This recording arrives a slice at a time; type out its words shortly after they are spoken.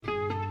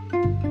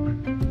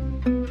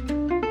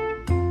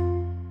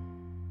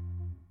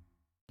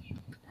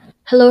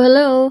Hello,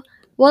 hello.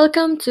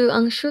 Welcome to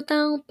Ang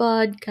Shutang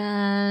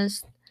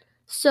Podcast.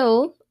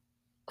 So,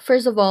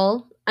 first of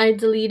all, I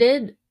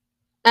accidentally.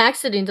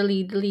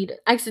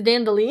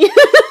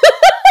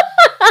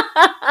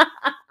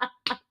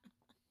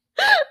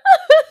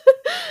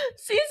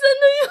 Season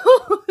na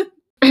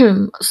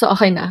yun. So,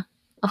 okay na.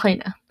 Okay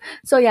na.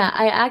 So, yeah,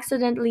 I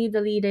accidentally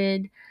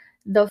deleted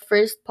the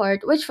first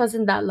part, which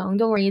wasn't that long.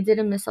 Don't worry, you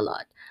didn't miss a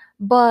lot.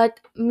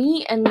 But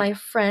me and my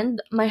friend,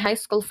 my high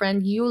school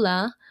friend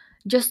Eula,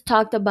 just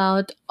talked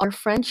about our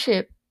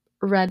friendship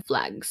red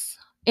flags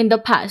in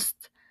the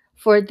past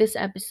for this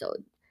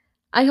episode.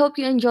 I hope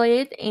you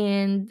enjoy it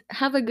and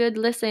have a good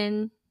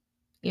listen.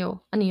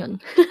 Yo, ano yun?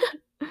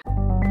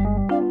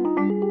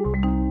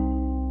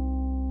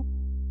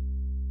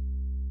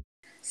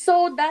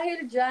 So,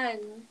 dahil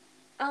dyan,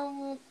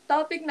 ang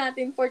topic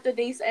natin for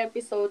today's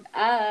episode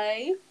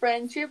ay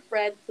friendship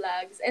red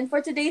flags. And for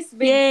today's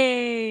video,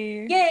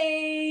 Yay!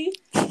 yay!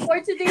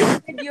 For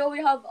today's video, we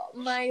have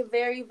my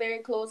very,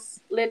 very close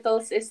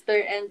little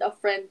sister and a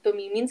friend to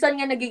me. Minsan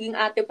nga nagiging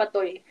ate pa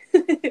to eh.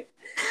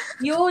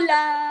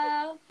 Yula!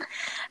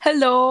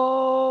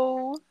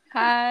 Hello!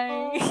 Hi!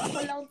 Oh, ako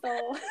lang to.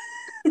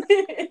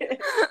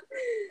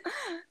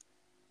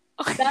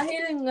 Okay.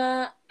 Dahil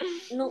nga,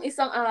 nung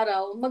isang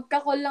araw,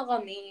 magka-call lang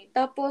kami.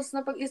 Tapos,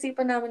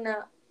 napag-isipan namin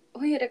na,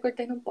 uy, record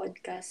tayo ng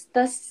podcast.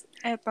 Tapos,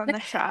 Eto na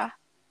siya.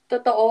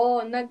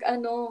 totoo,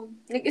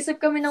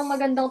 nag-isip kami ng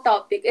magandang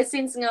topic.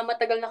 Since nga,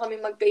 matagal na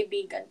kami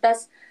magkaibigan.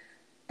 Tapos,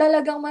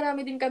 talagang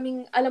marami din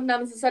kaming alam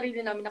namin sa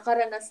sarili namin na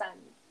karanasan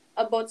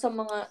about sa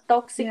mga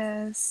toxic.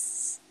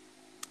 Yes.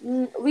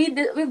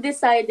 We've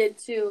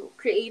decided to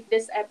create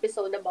this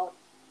episode about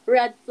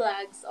red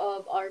flags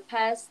of our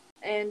past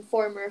and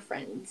former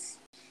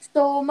friends.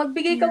 So,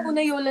 magbigay ka Yeah.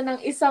 muna, Yola,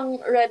 ng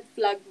isang red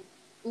flag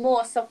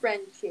mo sa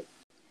friendship.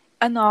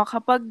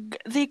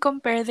 Kapag they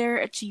compare their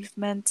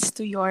achievements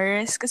to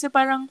yours, kasi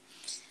parang,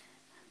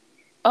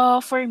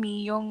 for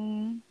me, yung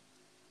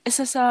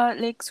isa sa,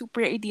 like,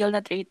 super ideal na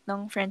trait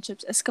ng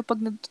friendships is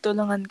kapag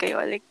nagtutulungan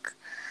kayo, like,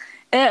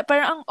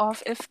 parang ang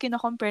off if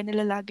kina-compare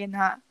nila lagi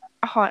na,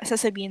 ako,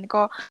 sasabihin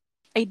ko,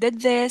 I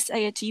did this,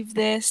 I achieved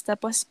this,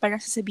 tapos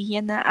parang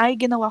sasabihin na, ay,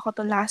 ginawa ko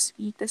to last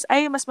week, tapos,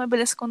 ay, mas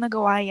mabilis kong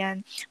nagawa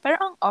yan.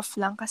 Parang ang off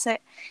lang, kasi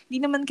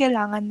hindi naman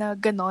kailangan na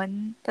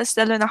ganon. Tapos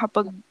lalo na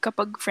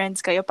kapag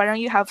friends kayo,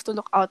 parang you have to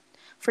look out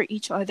for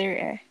each other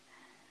eh.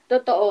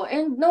 Totoo.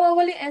 And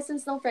nawawala yung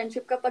essence ng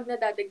friendship kapag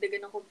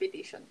nadadagdagan ng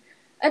competition.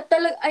 At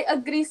I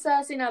agree sa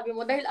sinabi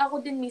mo dahil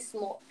ako din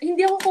mismo,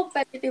 hindi ako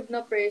competitive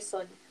na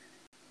person.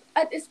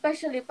 At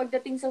especially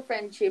pagdating sa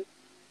friendship,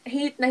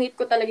 hate na hate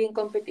ko talaga yung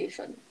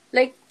competition.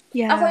 Like,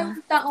 Yeah.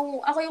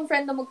 ako yung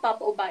friend na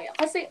magpapaubaya.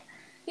 Kasi,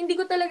 hindi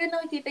ko talaga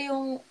nakikita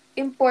yung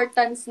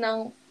importance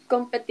ng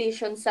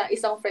competition sa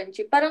isang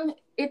friendship. Parang,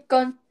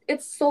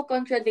 it's so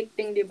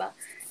contradicting, di ba?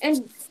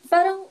 And,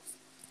 parang,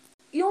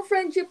 yung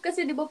friendship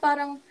kasi, di ba,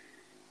 parang,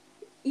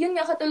 yun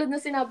nga katulad na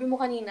sinabi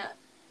mo kanina,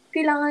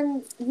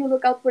 kailangan you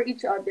look out for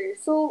each other.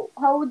 So,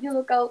 how would you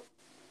look out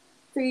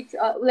for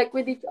like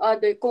with each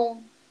other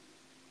kung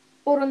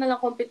puro na lang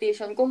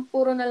competition, kung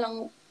puro na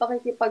lang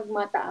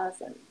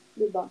pakikipagmataasan,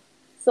 di ba?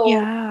 So,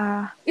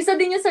 Yeah. isa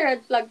din yung sa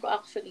red flag ko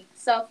actually,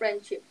 sa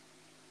friendship.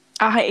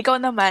 Okay,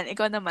 ikaw naman.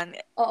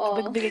 Oo.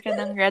 Magbigay ka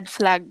ng red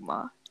flag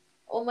mo.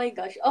 Oh my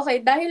gosh. Okay,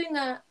 dahil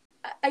nga,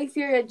 I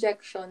fear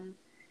rejection.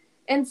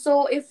 And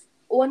so, if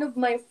one of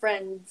my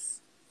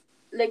friends,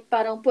 like,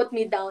 parang put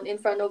me down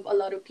in front of a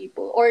lot of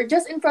people, or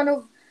just in front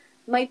of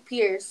my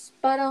peers,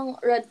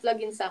 parang red flag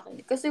yun sa akin.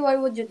 Kasi why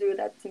would you do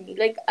that to me?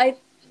 Like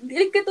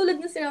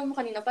katulad ng sinabi mo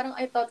kanina, parang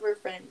I thought we're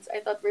friends.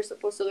 I thought we're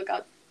supposed to look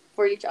out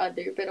for each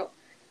other. Pero,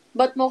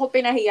 ba't mo ko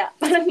pinahiya?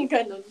 Parang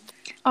ganun.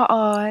 Oo,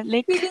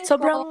 like, Feeling ko,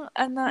 sobrang,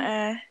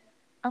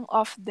 ang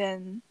off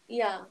din.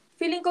 yeah.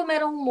 Feeling ko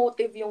merong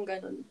motive yung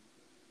ganun.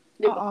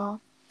 Di ba? Oo.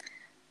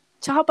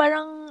 Tsaka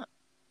parang,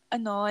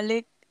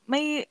 like,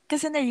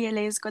 kasi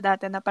na-realize ko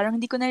dati na parang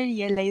hindi ko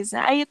na-realize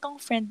na, ay, itong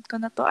friend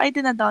ko na to, ay,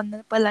 dinadown na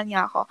pala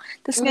niya ako.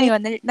 Tapos Mm, ngayon,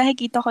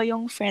 nakikita ko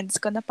yung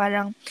friends ko na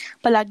parang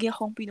palagi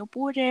akong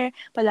pinupuri,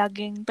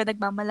 palaging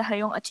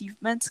pinagmamalaha yung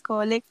achievements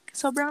ko. Like,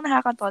 sobrang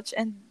nakaka-touch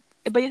and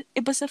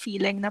iba sa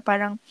feeling na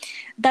parang,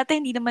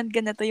 dati hindi naman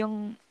ganito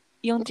yung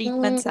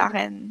treatment sa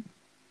akin.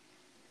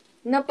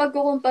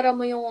 napagkukumpara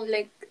mo yung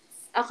like,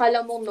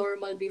 akala mong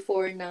normal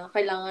before na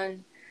kailangan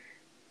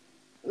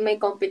may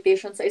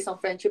competition sa isang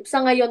friendship.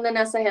 Sa ngayon na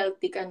nasa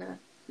healthy ka na,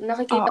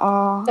 nakikita ko,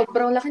 Oo.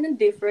 sobrang laki ng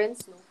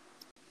difference, no?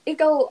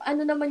 Ikaw,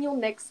 ano naman yung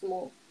next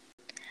mo?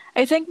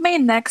 I think my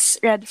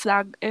next red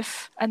flag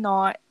if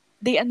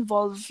they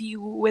involve you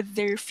with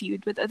their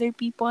feud with other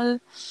people.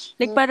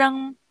 Like Mm, parang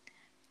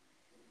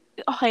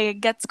okay,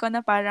 gets ko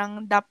na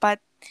parang dapat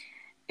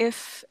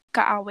if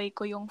kaaway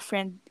ko yung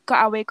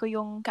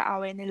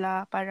kaaway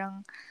nila,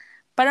 parang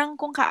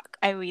kung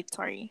ay wait,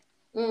 sorry.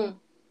 mm,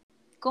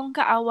 Kung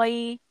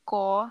kaaway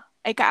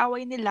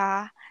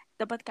nila,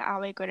 dapat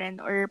kaaway ko rin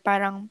or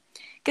parang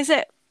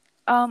kasi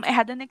I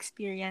had an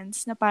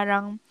experience na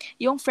parang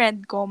yung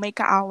friend ko may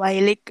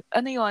kaaway like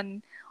ano yon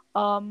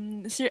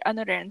sir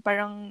ano rin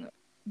parang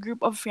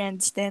group of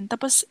friends din.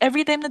 Tapos,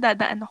 every time na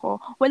dadaan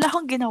ako, wala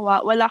akong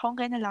ginawa, wala akong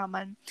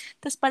kinalaman.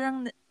 Tapos,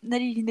 parang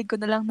naririnig ko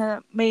na lang na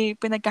may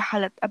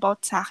pinagkakalat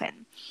about sa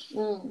akin.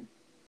 Mm.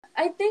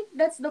 I think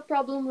that's the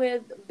problem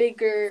with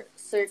bigger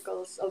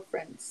circles of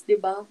friends, di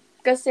ba?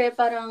 Kasi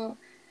parang,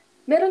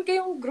 meron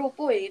kayong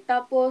grupo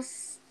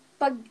tapos,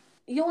 pag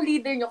yung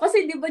leader nyo,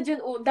 kasi di ba dyan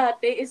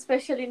dati,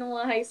 especially nung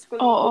mga high school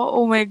Oo, years,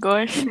 oh my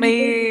gosh.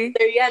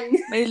 leader yan.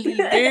 May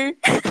leader.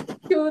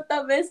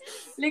 Chuta, best.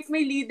 Like,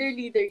 may leader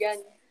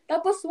yan.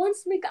 Tapos,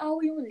 once may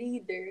kaaway yung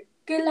leader,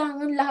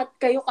 kailangan lahat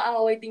kayo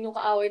kaaway din yung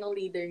kaaway ng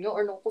leader nyo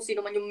or nung kung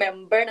sino man yung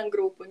member ng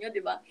grupo nyo,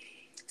 di ba?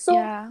 So,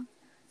 Yeah.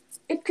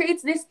 it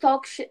creates this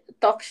toxic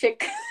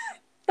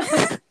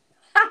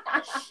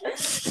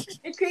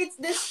it creates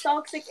this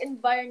toxic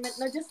environment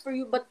not just for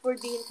you but for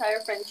the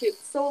entire friendship.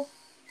 So,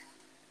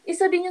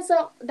 isa din yun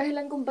sa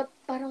dahilan kung ba't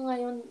parang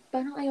ngayon,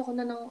 parang ayoko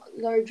na ng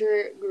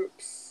larger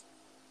groups.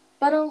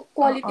 Parang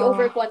quality Oo.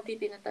 over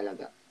quantity na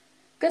talaga.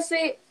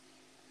 Kasi,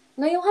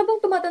 ngayong habang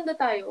tumatanda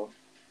tayo,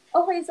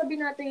 okay, sabi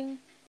natin,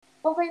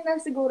 okay na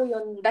siguro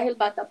yon dahil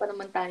bata pa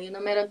naman tayo na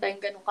meron tayong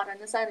ganong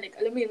karanasan. Like,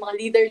 alam mo yung mga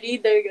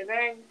leader,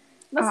 gano'n.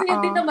 Masaya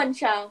din Oo. naman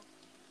siya.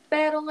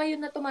 Pero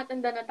ngayon na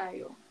tumatanda na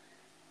tayo,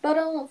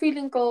 parang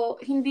feeling ko,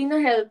 hindi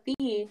na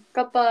healthy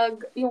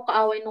kapag yung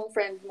kaaway ng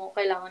friend mo,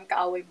 kailangan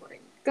kaaway mo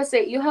rin.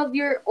 Kasi you have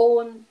your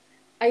own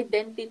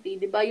identity,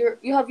 di ba?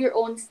 You have your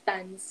own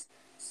stance.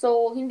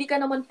 So, hindi ka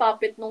naman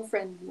puppet ng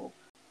friend mo.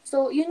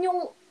 So, yun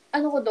yung,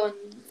 ano ko doon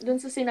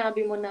sa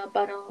sinabi mo na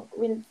parang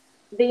when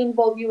they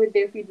involve you with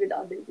their feed with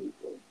other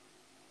people.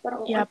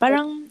 Parang, Yeah,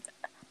 parang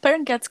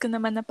gets ko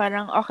naman na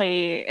parang,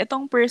 okay,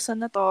 itong person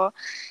na to,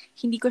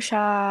 hindi ko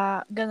siya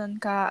ganun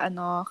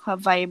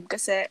ka-vibe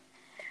kasi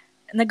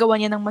nagawa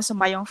niya ng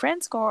masama yung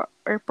friends ko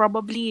or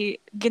probably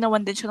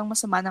ginawan din siya ng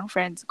masama ng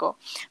friends ko.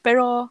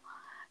 Pero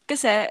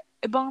kasi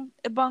ibang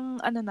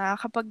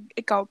kapag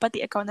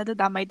pati ikaw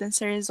nadadamay dun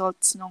sa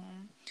results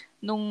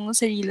nung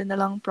sarili na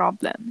lang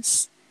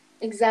problems.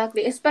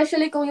 exactly.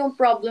 Especially kung yung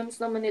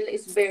problems naman nila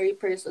is very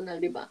personal,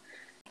 di ba?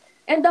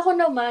 And ako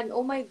naman,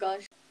 oh my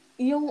gosh,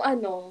 yung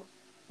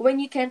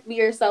when you can't be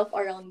yourself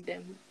around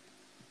them.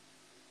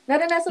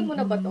 Naranasan mo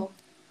na ba Mm-mm. to?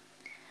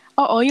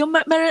 Oo, yung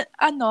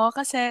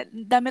kasi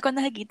dami ko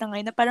nakikita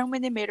ngayon na parang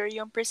mini-mirror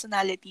yung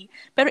personality.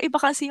 Pero iba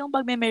kasi yung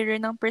pag-mirror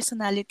ng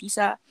personality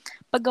sa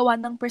paggawa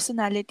ng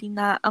personality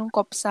na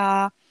angkop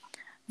sa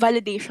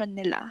validation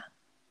nila.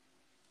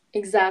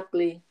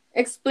 Exactly.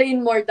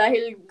 Explain more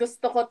dahil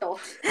gusto ko to.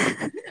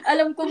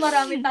 Alam ko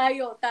marami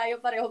tayo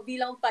pareho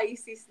bilang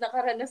Pisces na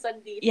karanasan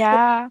dito.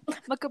 Yeah,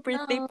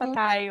 magka-birthday pa Na,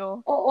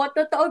 tayo. oo,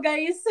 totoo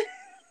guys.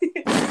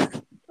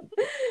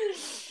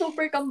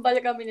 Super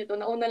kambal kami nito.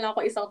 Nauna lang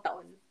ako 1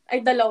 taon. Ay,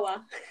 2.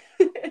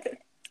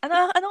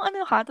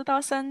 Anong ka?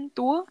 2002?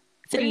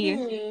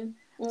 3? 3.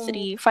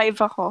 Mm, 3.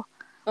 5 ako.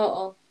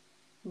 oo.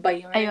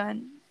 Bayan. Ayun.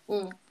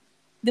 Mm.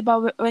 'Di ba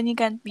when you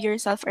can't be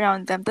yourself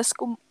around them, tas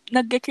kung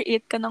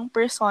nag-create ka ng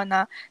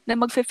persona na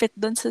magfi-fit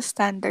dun sa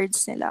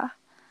standards nila.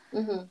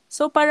 Mhm.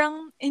 So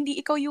parang hindi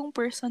ikaw yung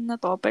person na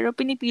to, pero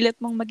pinipilit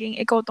mong maging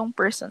ikaw tong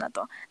person na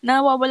to.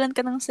 Nawawalan ka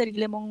ng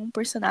sarili mong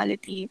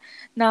personality,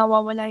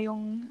 nawawala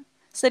yung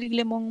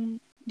sarili mong,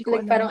 di ko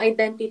Like parang alam.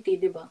 identity,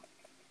 di ba?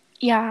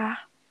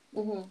 Yeah.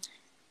 Mhm.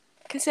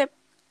 Kasi,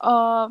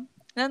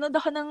 nanood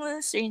ako ng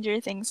Stranger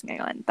Things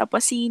ngayon.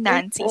 Tapos si Ay,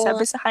 Nancy, oo nga.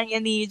 sabi sa kanya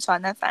ni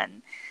Jonathan,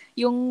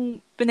 yung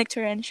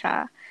pinicturean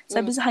siya, Mm.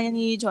 sabi sa kanya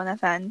ni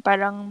Jonathan,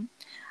 parang,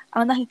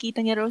 ang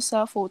nakikita niya raw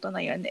sa photo na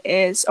yun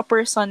is a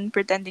person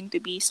pretending to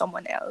be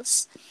someone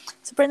else.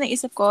 So, parang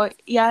naisip ko,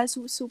 yeah,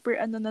 super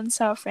nun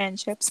sa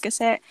friendships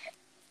kasi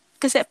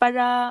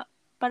para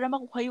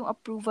makuha yung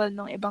approval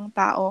ng ibang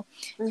tao,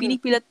 Mhm.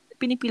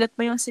 pinipilit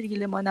mo yung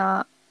sarili mo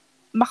na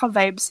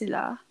maka-vibe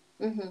sila.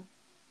 Mhm.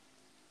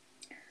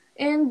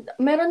 And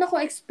meron ako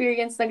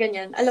experience na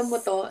ganyan. Alam mo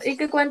to,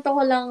 ikikwento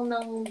ko lang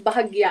ng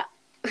bahagya.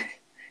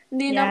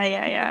 Hindi na Yeah,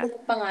 yeah, yeah.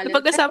 yung pangalan.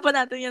 Napag-usapan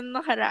natin yung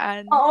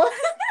nakaraan. Oo.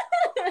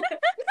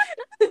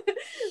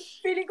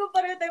 Feeling ko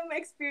pareho tayong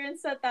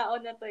ma-experience sa tao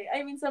na to.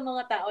 I mean, sa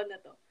mga tao na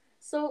to.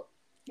 So,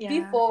 Yeah.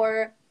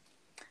 before,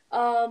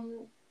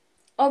 um,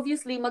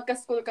 obviously,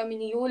 magka-school kami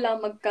ni Eula,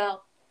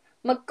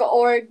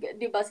 magka-org,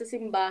 di ba, sa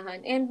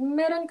simbahan. And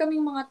meron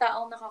kaming mga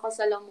taong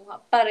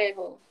nakakasalamuha,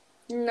 pareho,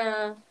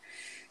 na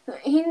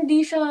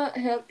hindi siya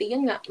healthy.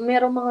 Yun nga,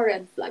 merong mga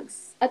red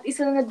flags. At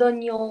isa na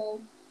doon yung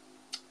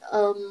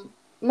um,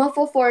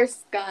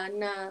 mafo-force ka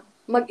na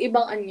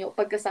mag-ibang anyo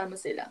pagkasama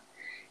sila.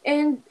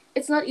 And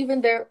it's not even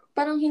there,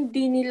 parang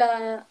hindi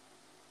nila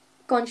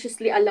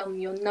consciously alam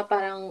yun na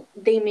parang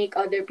they make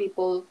other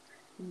people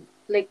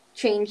like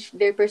change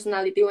their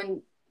personality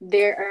when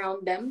they're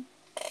around them.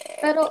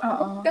 Pero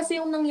ano Oo. kasi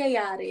yung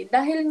nangyayari?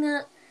 Dahil nga,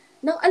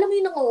 alam mo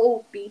yung ng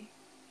OOP,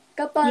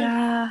 kapag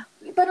Yeah.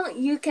 parang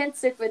you can't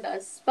sit with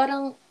us,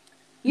 parang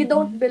you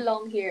don't Mm-mm.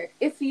 belong here.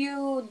 If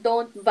you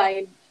don't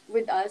vibe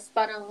with us,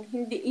 parang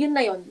hindi, yun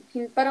na yun.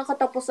 Parang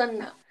katapusan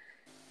na.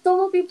 So,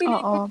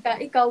 mapipilitin Oo. ka,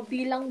 ikaw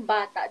bilang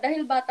bata,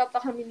 dahil bata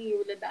pa kami ni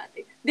Yula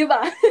dati. Di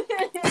ba?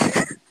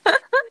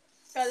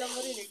 Kala mo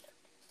rin eh.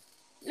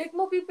 Like,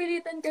 mapipilitin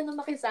napipilitan ka na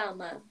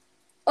makisama.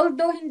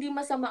 Although hindi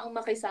masama ang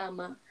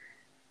makisama,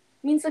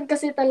 minsan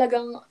kasi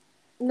talagang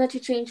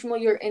na-change mo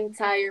your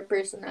entire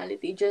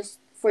personality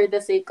just for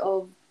the sake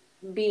of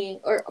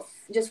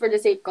just for the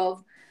sake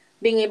of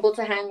being able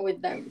to hang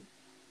with them.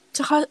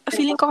 Tsaka,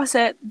 feeling ko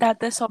kasi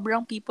dati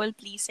sobrang people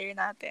pleaser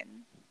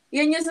natin.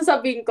 Yan yung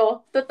sasabihin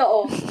ko.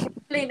 Totoo.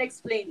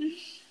 Explain.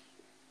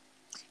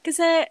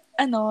 Kasi,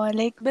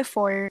 like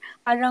before,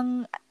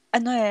 parang,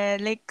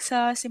 like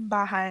sa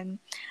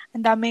simbahan,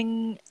 ang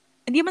daming,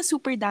 hindi man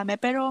super dami,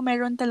 pero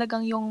meron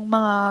talagang yung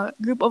mga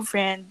group of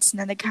friends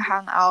na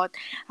nagha-hangout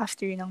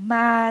after ng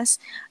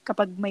mass,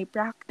 kapag may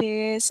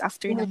practice,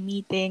 after Mhm. ng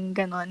meeting,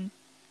 ganon.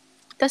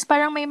 Tapos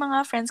parang may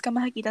mga friends ka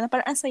makikita na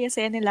parang ang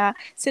saya-saya nila,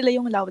 sila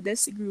yung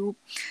loudest group.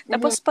 Mhm.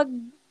 Tapos pag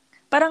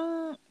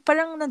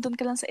parang nandun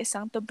ka lang sa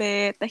isang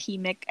tabi,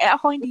 tahimik. Eh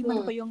ako hindi man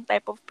Mhm. ako yung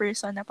type of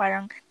person na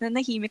parang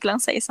nanahimik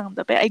lang sa isang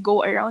tabi. I go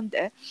around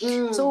eh.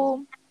 Mm.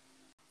 So,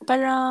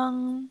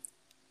 parang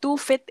to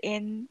fit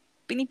in,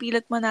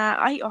 pinipilit mo na,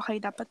 ay okay,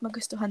 dapat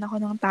magustuhan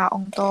ako ng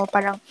taong to.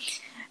 Parang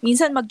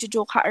minsan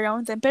magjo-joke ka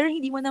around them, pero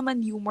hindi mo naman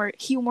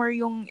humor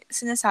yung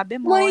sinasabi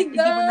mo. My Hindi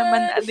mo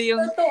naman ano gosh!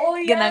 yung Totoo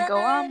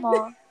ginagawa yan! mo.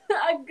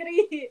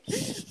 Agree.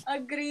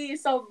 Agree.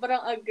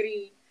 Sobrang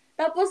agree.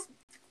 Tapos,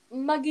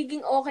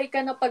 magiging okay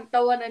ka na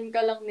pagtawanan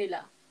ka lang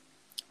nila.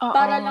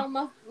 Para Oo. lang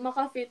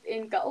maka-fit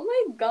in ka. Oh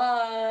my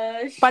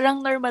gosh!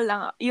 Parang normal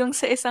lang. Yung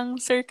sa isang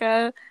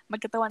circle,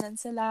 magkatawanan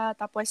sila,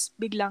 tapos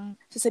biglang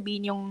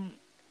sasabihin yung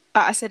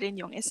aasarin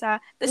yung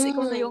isa, tapos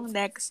ikaw na Mm. yung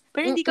next.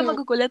 Pero hindi ka Mm-mm.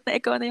 magugulat na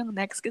ikaw na yung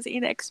next kasi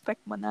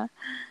ina-expect mo na.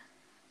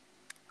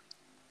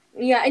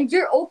 Yeah, and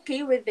you're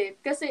okay with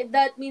it. Kasi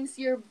that means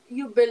you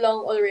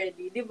belong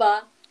already, di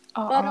ba?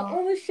 Parang,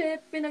 Oo. oh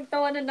shit,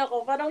 pinagtawanan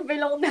ako. Parang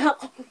belong na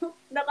ako.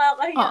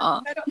 Nakakahiya. Oo.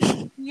 Pero,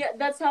 yeah,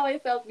 that's how I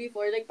felt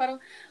before. Like,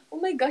 parang, oh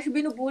my gosh,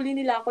 binubuli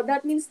nila ako.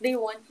 That means they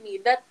want me.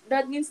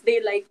 That means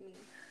they like me.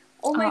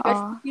 Oh my Oo.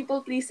 gosh,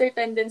 people pleaser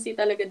tendency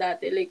talaga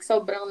dati. Like,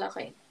 sobrang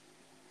laki.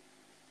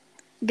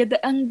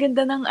 Ang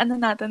ganda ng ano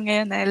natin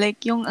ngayon eh.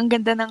 Like, yung ang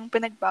ganda ng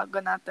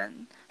pinagbago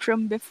natin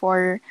from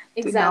before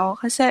to Exactly. now.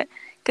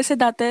 Kasi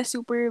dati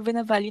super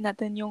binavalue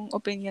natin yung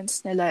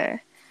opinions nila eh.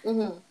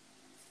 Mm-hmm.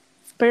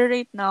 Pero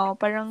right now,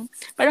 parang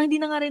hindi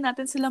na nga rin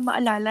natin sila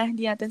maalala,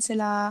 hindi natin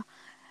sila,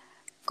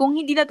 kung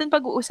hindi natin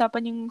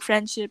pag-uusapan yung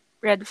friendship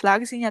red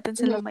flags, hindi natin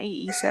sila Mm-hmm.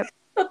 maiisip.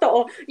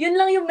 Totoo. Yun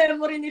lang yung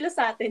memory nila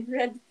sa atin.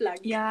 Red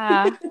flag.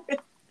 Yeah.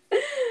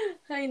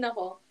 Ay,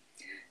 nako.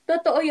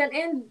 Totoo yan.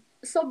 And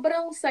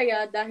sobrang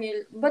saya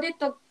dahil, but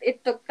it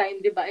took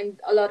time, di ba? And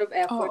a lot of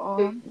effort Oo.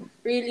 to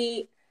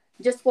really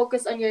just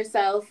focus on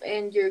yourself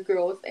and your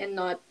growth and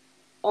not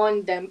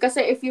on them.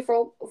 Kasi if you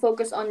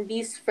focus on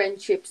these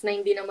friendships na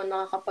hindi naman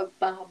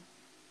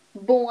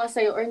makakapagpabunga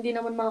sa'yo or hindi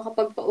naman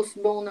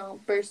makakapagpausbong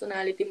ng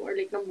personality mo or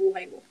like ng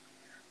buhay mo.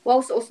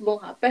 Wow, sa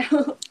usbong ha.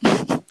 Pero,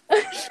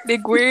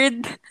 Big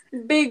word.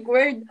 big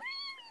word.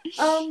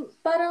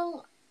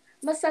 Parang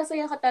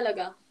masasaya ka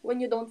talaga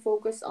when you don't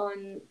focus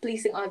on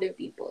pleasing other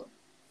people.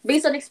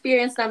 Based on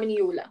experience namin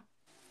ni Eula.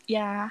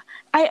 Yeah.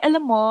 Ay,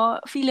 alam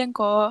mo, feeling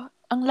ko,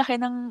 ang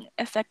laki ng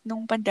effect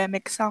nung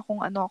pandemic sa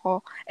kung ano ko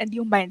and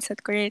yung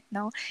mindset ko right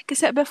now.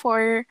 Kasi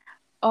before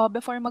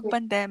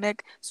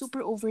mag-pandemic,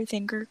 super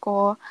overthinker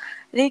ko.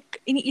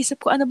 Like,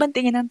 iniisip ko, ano bang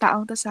tingin ng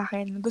taong to sa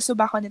akin? Gusto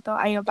ba ako nito?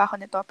 Ayaw ba ako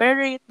nito?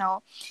 Pero right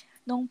now,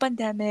 nung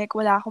pandemic,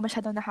 wala ako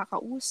masyadong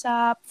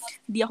nakakausap,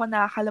 hindi ako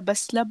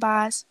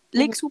nakakalabas-labas. Mhm.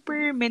 Like,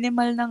 super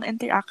minimal ng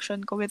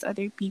interaction ko with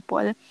other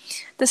people.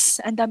 Tapos,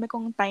 ang dami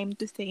kong time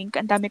to think,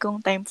 ang dami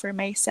kong time for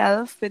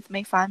myself, with my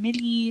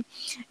family,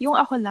 yung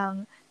ako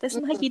lang. Tapos,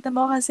 Mhm. makikita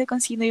mo kasi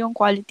kung sino yung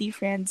quality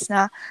friends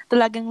na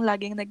talagang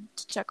laging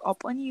nag-check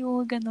up on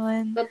you,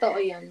 ganun. Totoo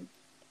yan.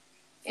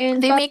 And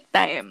They make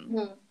time.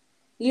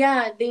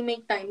 yeah, they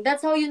make time.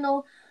 That's how you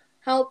know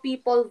how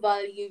people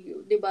value you,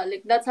 'di ba?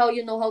 Like that's how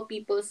you know how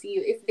people see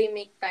you if they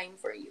make time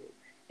for you.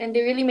 And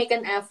they really make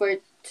an effort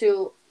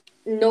to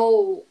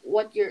know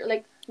what you're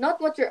like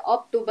not what you're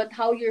up to but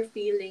how you're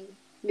feeling,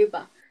 'di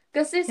ba?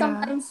 Kasi Yeah.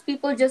 sometimes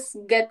people just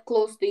get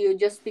close to you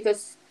just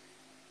because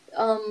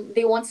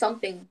they want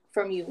something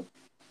from you,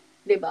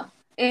 'di ba?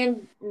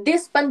 And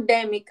this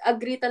pandemic,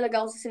 agree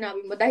talaga ako sa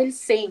sinabi mo dahil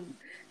same.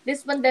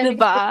 This pandemic,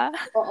 Diba?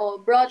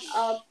 brought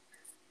up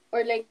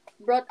or like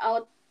brought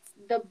out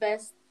the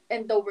best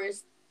and the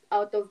worst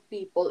out of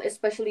people,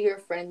 especially your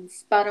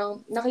friends.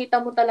 Parang nakita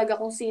mo talaga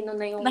kung sino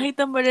na yung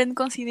Nakita mo rin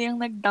kung sino yung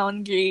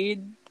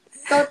nag-downgrade.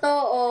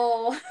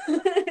 totoo.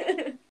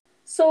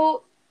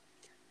 So,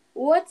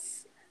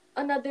 what's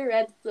another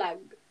red flag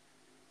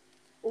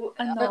on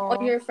Ano,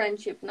 your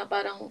friendship na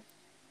parang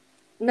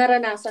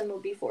naranasan mo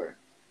before?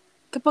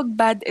 kapag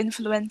bad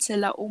influence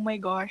sila, oh my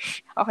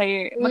gosh.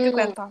 Okay, Mm,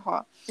 magkikwento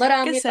ako.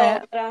 marami to,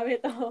 Kasi, marami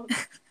to.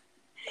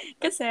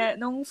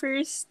 nung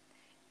first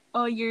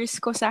years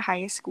ko sa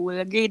high school,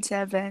 grade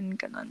 7,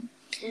 ganun.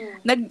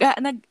 Mm,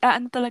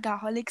 Ano talaga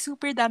ako, like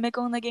super dami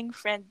kong naging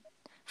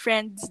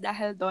friends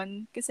dahil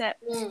doon. Kasi,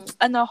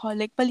 mm, ano ako,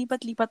 like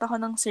palipat-lipat ako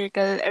ng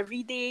circle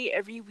every day,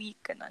 every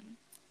week,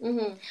 ganun.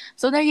 Mhm.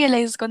 So,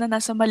 na-realize ko na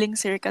nasa maling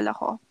circle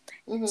ako.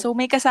 Mhm. So,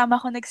 may kasama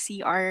ko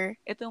nag-CR.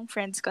 Ito yung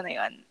friends ko na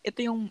yon.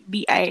 Ito yung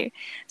BI.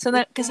 So,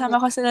 Mhm. kasama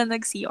ko sila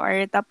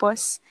nag-CR.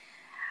 Tapos,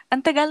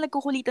 ang tagal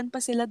nagkukulitan pa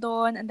sila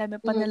doon. Mhm. Ang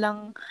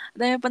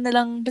dami pa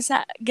nilang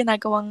basta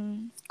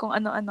ginagawang kung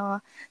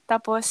ano-ano.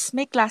 Tapos,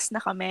 may class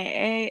na kami.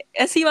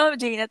 Si Ma'am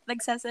Jane at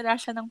nagsasara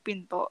siya ng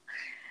pinto.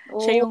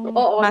 Siya Oh, yung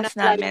oo, math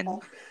naalala ko. namin.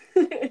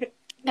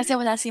 Kasi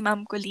wala si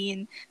Ma'am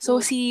Colleen. So,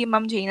 Mm. si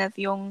Ma'am Janet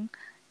yung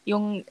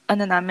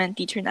ano namin,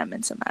 teacher namin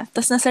sa math.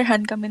 Tapos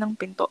nasarhan kami ng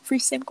pinto.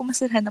 First time ko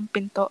masarhan ng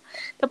pinto.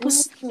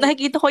 Tapos Mhm.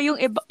 nakikita ko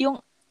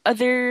yung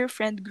other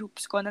friend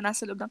groups ko na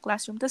nasa loob ng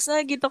classroom. Tapos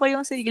nakikita ko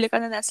yung sarili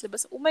ko na nasa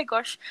labas. Oh my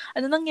gosh,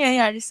 ano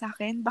nangyayari sa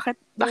akin? Bakit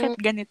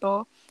Mm.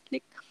 ganito?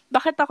 Like,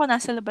 bakit ako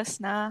nasa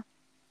labas na?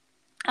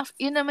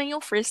 Yun naman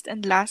yung first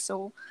and last.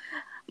 So,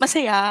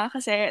 masaya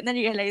kasi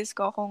na-realize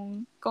ko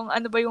kung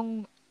ano ba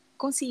yung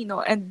kung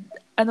sino and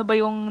ano ba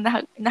yung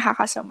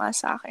nakakasama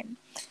sa akin.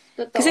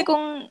 Kasi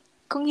Totoo.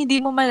 kung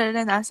hindi mo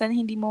mararanasan,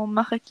 hindi mo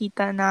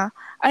makikita na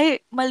ay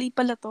mali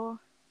pala to.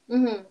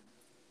 Mhm.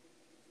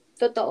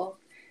 Totoo.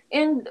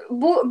 And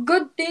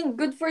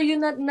good for you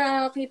na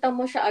nakita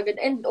mo siya agad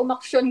and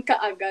umaksyon ka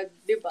agad,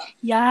 'di ba? Dun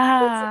sa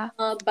Yeah.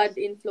 mga bad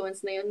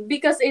influence na yun.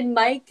 Because in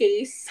my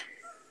case,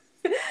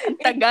 Ang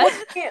it tagal.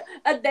 took me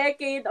a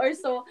decade or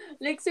so.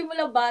 Like,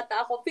 simula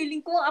bata ako, feeling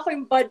ko ako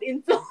yung bad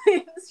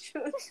influence.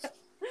 Shoot.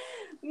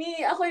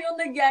 Ako yung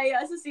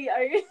nagyaya sa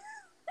CR.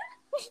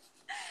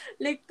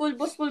 Like,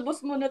 pulbos-pulbos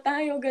muna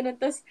tayo, ganun.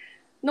 Tapos,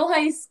 no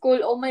high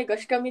school, oh my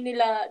gosh, kami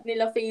nila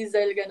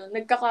Faisal, ganun.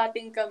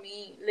 Nagkakating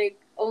kami. Like,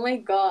 oh my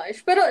gosh.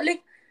 Pero, like,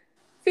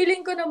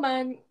 feeling ko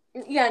naman,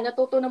 yeah,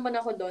 natuto naman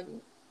ako doon.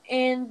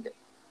 And,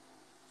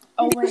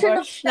 Oh hindi ko my siya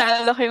gosh. nakita,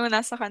 Naalala ko yung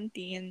nasa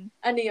kantin.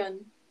 ano yun?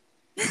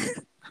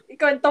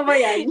 Ikwento mo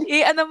yan.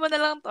 I-ano mo na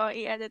lang to.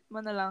 I-edit mo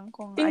na lang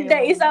kung Hindi,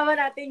 ayaw mong. isama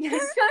natin yan.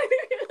 Char.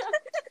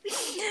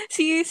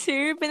 Si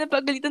sir,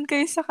 pinapagalitan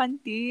kayo sa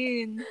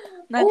kantin.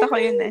 Oh Nata ko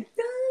my yun eh.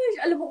 gosh!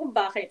 Alam mo kung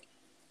bakit?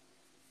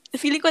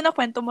 Feeling ko na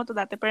kwento mo to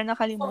dati, pero Oo.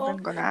 nakalimutan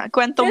ko na.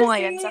 Kwento mo Kasi,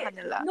 ngayon sa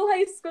kanila. no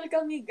high school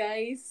kami,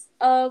 guys,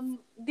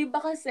 di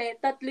ba kasi,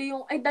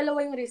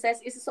 dalawa yung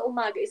recess, isa sa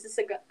umaga, isa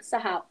sa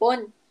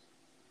hapon.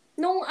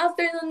 Nung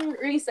afternoon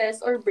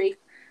recess or break,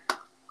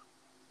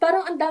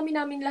 parang ang dami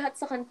namin lahat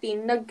sa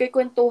kantin,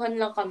 nagkikwentuhan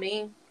lang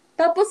kami.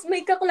 Tapos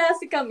may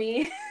kaklase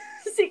kami,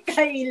 si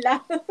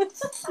Kayla.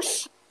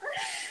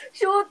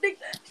 Shooting,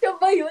 siya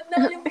ba yun?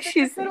 Nakalimutan ko.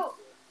 She's. Pero,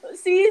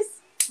 sis,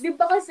 di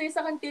ba kasi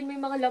sa kantin may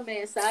mga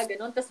lamesa,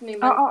 ganun, tapos may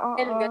Oo,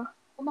 mantel, oo. ganun.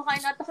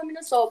 Kumakain ata kami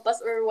ng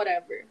sopas or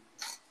whatever.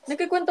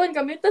 Nagkikwentuhan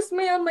kami, tapos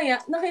maya-maya,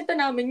 nakita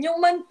namin yung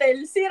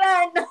mantel,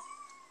 sira na.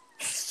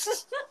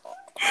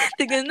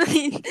 Tignan,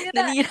 Sira,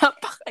 nanira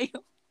pa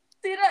kayo.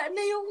 sira na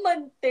yung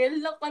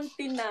mantel ng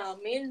kantin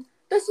namin.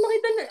 Tapos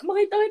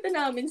makita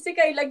namin si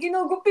Kayla,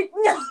 ginugupit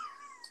niya.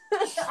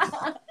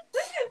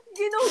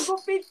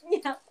 Ginugupit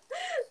niya.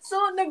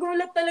 So,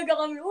 nagulat talaga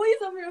kami. Uy,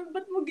 sabi namin,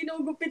 ba't mo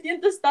ginugupit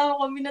yan? Tapos tawa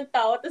kami ng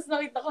tawa. Tapos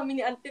nakita kami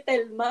ni Auntie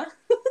Telma.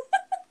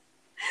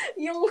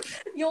 yung,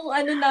 yung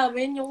ano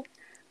namin,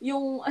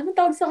 ano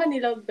tawag sa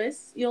kanila,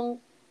 bes?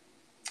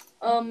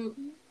 Um,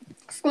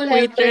 school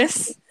helper.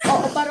 Waitress.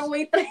 Oo, parang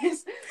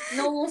waitress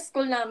nung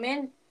school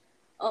namin.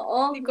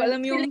 Oo, Hindi ko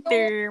alam yung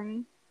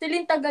term. sila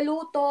yung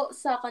tagaluto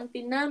sa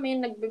kantin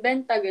namin,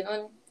 nagbebenta,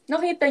 gano'n.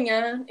 Nakita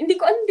niya, hindi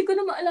ko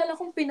na maalala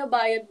kung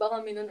pinabayad ba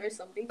kami nun or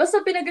something. Basta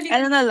Ano pinagalitan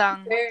na niya. lang,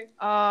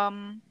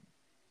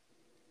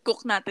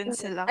 cook natin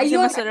sila. Kasi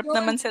Ayun, masarap ayun.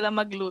 naman sila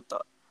magluto.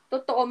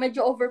 Totoo,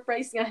 medyo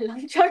overpriced nga lang.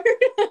 Char.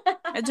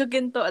 Medyo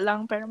ginto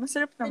lang, pero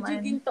masarap Medyo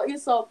naman. ginto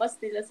yung sopas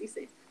nila,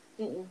 sisi.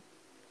 Mm.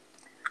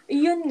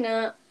 Yun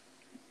nga,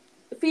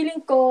 feeling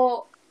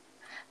ko,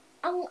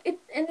 and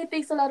it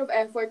takes a lot of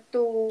effort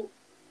to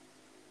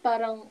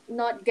parang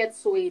not get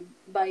swayed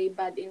by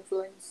bad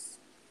influence.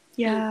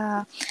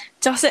 Yeah.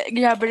 Tsaka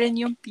grabe rin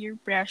yung peer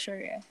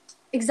pressure eh.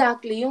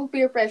 Exactly, yung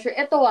peer pressure.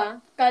 Ito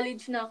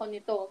college na ako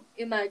nito.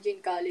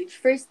 Imagine college.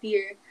 First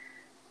year,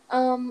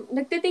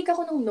 nagtitake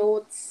ako ng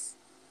notes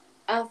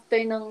after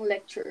ng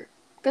lecture.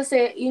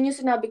 Kasi yun yung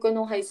sinabi ko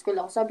nung high school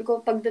ako. Sabi ko,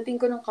 pagdating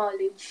ko ng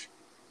college,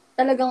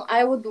 talagang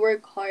I would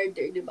work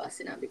harder, di ba?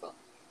 Sinabi ko.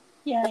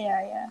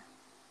 Yeah.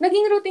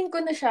 Naging routine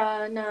ko na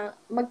siya na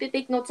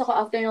magte-take notes ako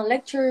after ng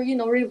lecture,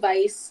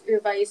 revise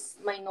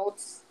my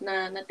notes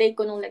na na-take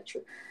ko nung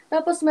lecture.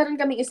 Tapos meron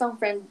kaming isang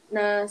friend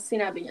na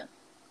sinabi niya,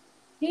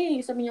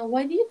 hey, sabi niya,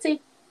 why do you take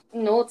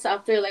notes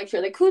after lecture?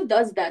 Like, who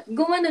does that?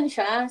 Gumanon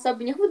siya.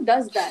 Sabi niya, who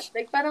does that?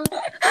 Like, parang,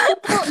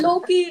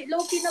 low-key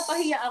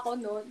napahiya ako,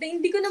 no?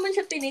 Hindi ko naman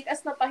siya tinake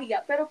as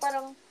napahiya, pero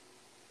parang,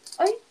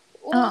 ay,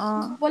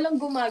 Oo. walang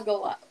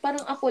gumagawa.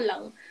 Parang ako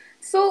lang.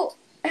 So,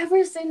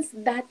 ever since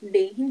that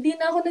day, hindi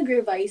na ako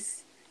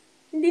nag-revise.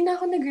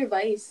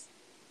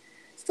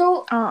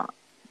 So, Oo.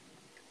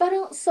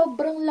 parang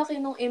sobrang laki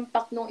nung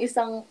impact nung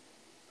isang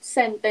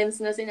sentence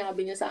na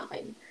sinabi niya sa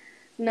akin.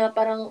 Na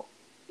parang,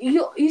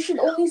 you should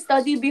only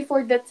study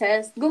before the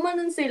test.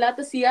 Gumanon sila,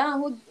 tapos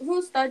who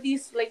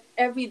studies like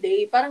every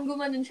day? Parang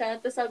gumanon siya,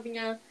 tapos sabi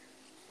niya,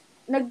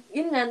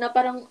 yun nga, na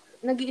parang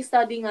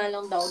nag-i-study nga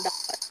lang daw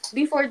dapat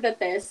before the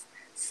test.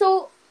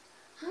 So,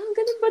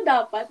 ganun ba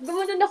dapat?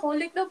 Gumanon ako,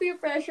 like, na-peer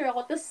pressure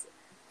ako, tapos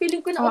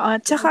feeling ko na Oo,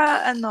 okay. tsaka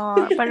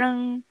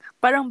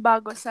parang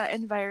bago sa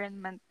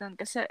environment nun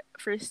kasi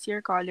first year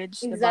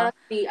college, 'di ba?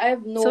 Exactly. I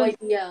have So, no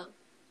idea.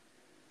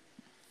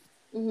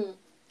 Mm-hmm.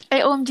 ay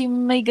OMG,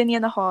 may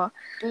ganyan ako.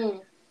 Mm.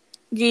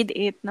 Grade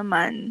 8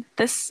 naman.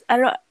 Tapos,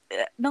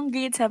 nung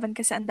grade 7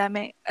 kasi ang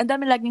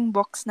dami laging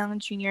box ng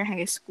junior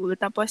high school.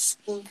 Tapos,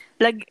 Mm.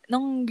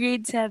 nung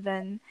grade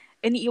 7,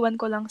 iniiwan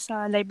ko lang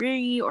sa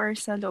library or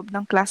sa loob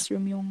ng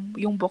classroom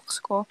yung box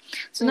ko.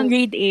 So, nung Mm.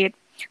 grade 8,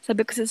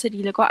 sabi ko sa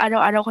sarili ko,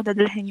 araw-araw ko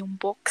dadalhin yung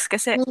box.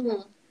 Kasi,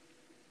 Mm.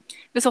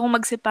 gusto kong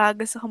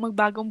magsipag, gusto kong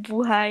magbagong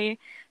buhay.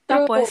 True.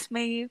 Tapos,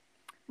 may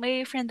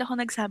friend ako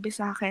nagsabi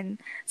sa akin,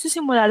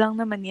 sisimula lang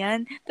naman yan.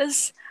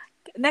 Tapos,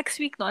 next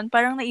week noon,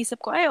 parang naisip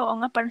ko, ay, oo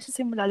nga, parang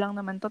sisimula lang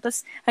naman to.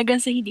 Tapos, hanggang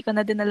sa hindi ko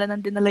na dinala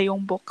ng dinala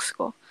yung box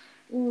ko.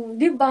 Mm.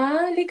 'Di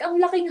ba? Like, ang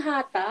laking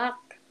hatak.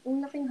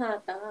 Ang laking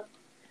hatak.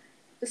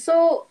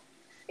 So,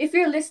 if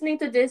you're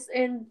listening to this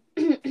and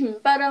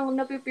parang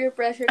nape-peer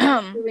pressure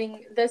ka na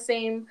doing the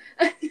same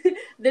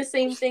the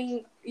same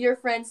thing your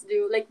friends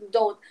do, like,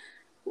 don't.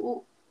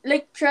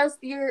 Like,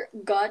 trust your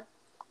gut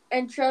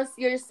and trust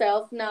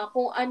yourself na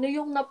kung ano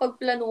yung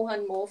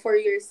napagplanuhan mo for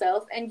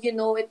yourself and you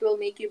know it will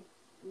make you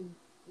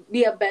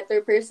be a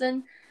better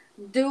person,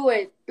 do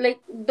it.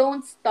 Like,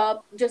 don't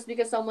stop just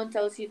because someone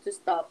tells you to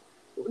stop.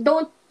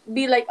 Don't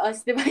be like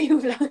us, di ba,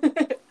 Yula?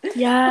 Kasi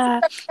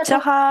Yeah. talagang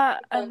Tsaka,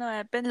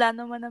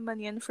 pinlano mo naman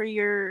yun for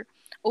your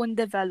own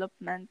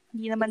development.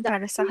 Hindi naman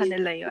para sa exactly.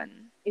 kanila yun.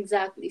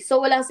 Exactly.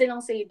 So, wala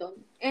silang say doon.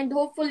 And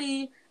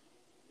hopefully,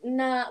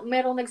 na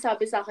merong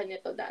nagsabi sa akin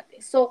nito dati.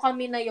 So,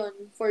 kami na yon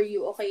for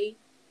you, okay?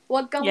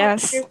 Huwag kang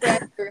Yes. mag-peer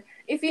pressure.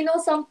 If you know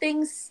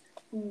something's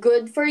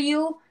good for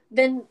you,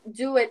 then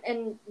do it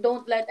and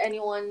don't let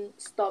anyone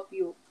stop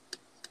you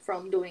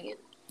from doing it.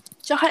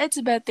 Tsaka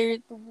it's better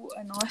to,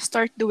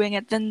 start doing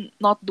it than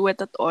not do it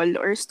at all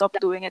or stop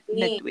doing it Exactly.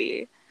 midway.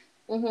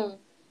 Mm-hmm.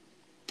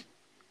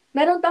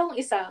 Meron pa akong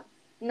isa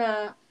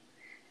na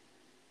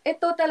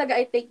ito talaga,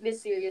 I take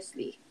this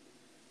seriously.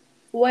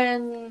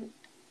 When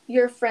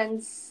your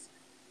friends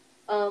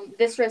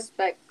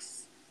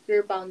disrespects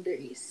your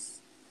boundaries.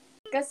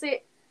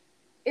 Kasi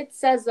it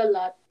says a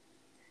lot.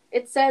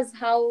 It says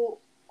how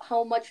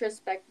much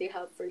respect they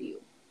have for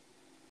you.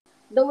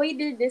 The way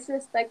they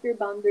disrespect your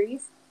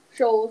boundaries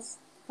shows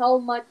how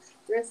much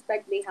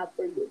respect they have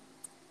for you.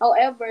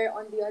 However,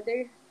 on the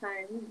other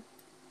hand,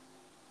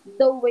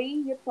 the way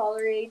you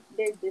tolerate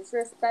their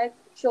disrespect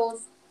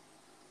shows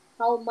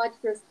how much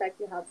respect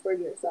you have for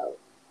yourself.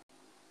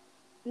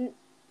 N-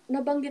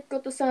 Nabanggit ko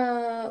to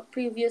sa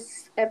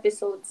previous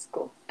episodes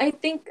ko. I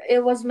think it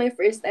was my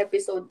first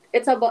episode.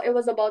 It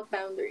was about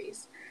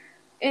boundaries.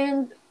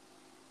 And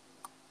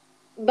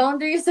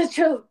boundary is such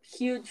a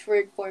huge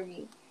word for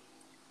me.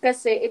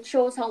 Kasi it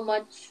shows how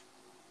much,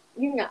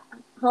 yun nga,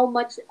 how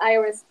much I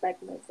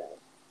respect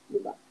myself.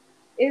 Diba?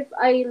 If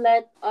I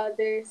let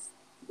others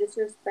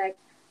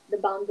disrespect the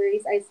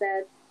boundaries I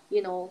set,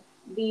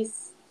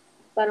 these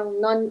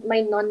parang my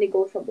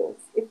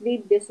non-negotiables. If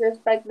they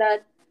disrespect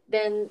that,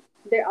 then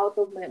they're out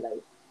of my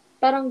life.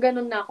 Parang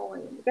ganun na ako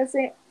ngayon.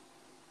 Kasi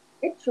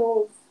it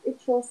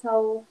shows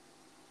how,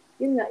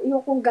 yun nga,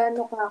 yung kung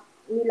gaano ka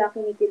nila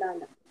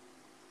kinikilala.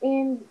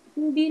 And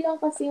hindi lang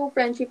kasi yung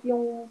friendship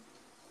yung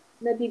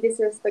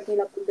nadi-disrespect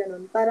nila pag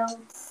ganun. Parang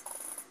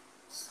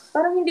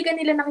hindi ka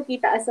nila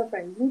nakikita as a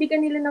friend. Hindi ka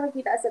nila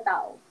nakikita as a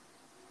tao.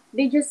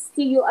 They just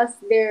see you as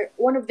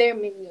one of their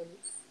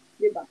minions.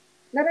 Diba?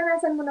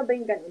 Naranasan mo na ba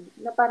yung ganun?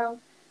 Na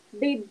parang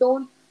they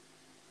don't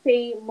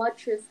pay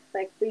much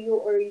respect to you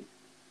or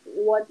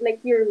what,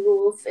 like, your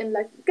rules and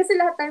like, kasi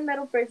lahat tayo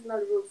merong personal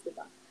rules,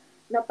 diba?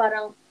 Na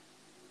parang,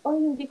 oh,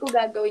 hindi ko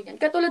gagawin yan.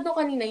 Katulad nung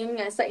kanina, yun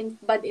nga, sa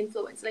bad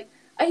influence. Like,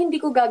 ay, hindi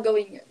ko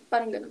gagawin yan.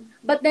 Parang ganun.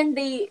 But then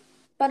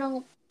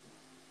parang,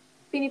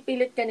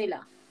 pinipilit ka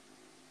nila.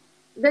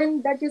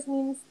 Then that just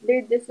means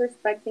they're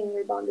disrespecting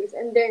your boundaries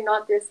and they're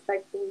not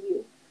respecting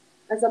you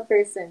as a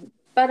person.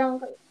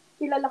 Parang,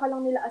 kilala ka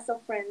lang nila as a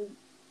friend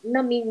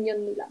na minion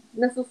nila,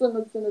 na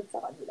susunod-sunod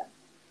sa kanila.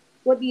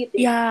 What do you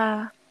think?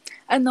 Yeah.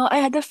 I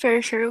had a fair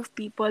share of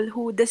people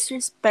who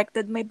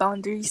disrespected my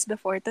boundaries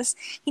before. Tas,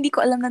 hindi ko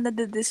alam na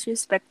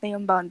nadidisrespect na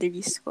yung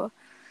boundaries ko.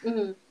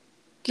 Mm-hmm.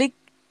 Like,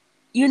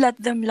 you let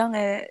them lang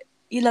eh.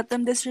 You let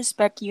them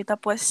disrespect you.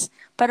 Tapos,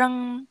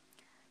 parang,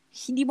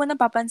 hindi mo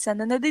napapansin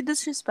na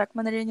nadidisrespect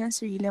mo na rin yung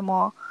sarili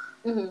mo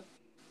Mm-hmm.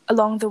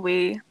 along the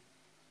way.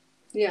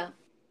 Yeah.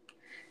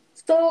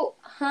 So,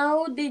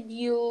 how did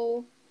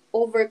you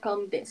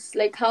overcome this?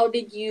 Like, how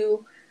did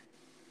you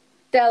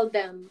tell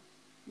them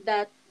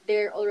that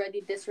they're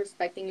already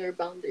disrespecting your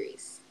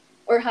boundaries?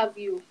 Or have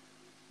you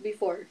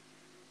before?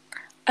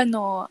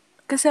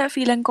 Kasi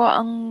feeling ko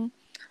ang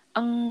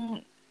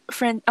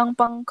ang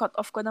pang cut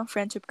off ko ng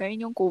friendship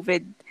ngayon yung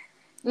COVID.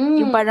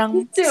 Yung Me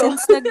parang, too.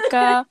 since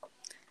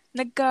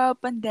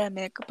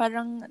nagka-pandemic,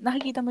 parang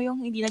nakikita mo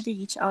yung hindi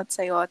nag-reach out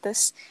sa'yo.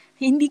 Tapos,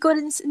 hindi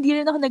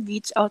rin ako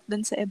nag-reach out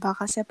dun sa iba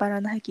kasi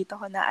parang nakikita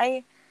ko na,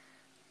 ay,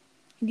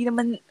 hindi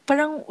naman,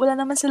 parang wala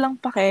naman silang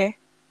pake.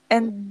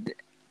 And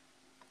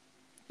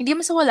hindi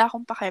naman sa wala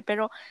akong pake,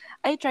 pero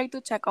I try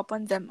to check up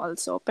on them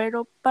also.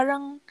 Pero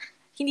parang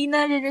hindi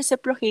na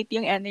reciprocate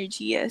yung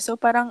energy eh. So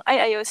parang,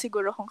 ay ayaw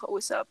siguro kong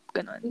kausap.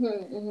 Ganon. Mhm,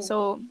 mhm.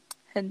 So,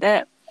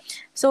 hindi.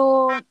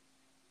 So,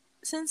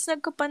 since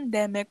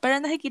nagka-pandemic,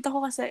 parang nakikita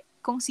ko kasi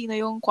kung sino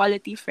yung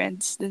quality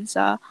friends dun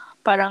sa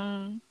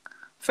parang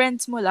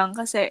friends mo lang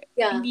kasi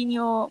Yeah, hindi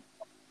nyo,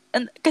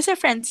 kasi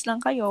friends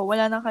lang kayo,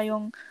 wala na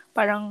kayong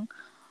parang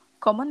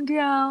common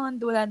ground,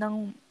 wala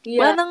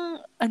yeah.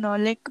 nang,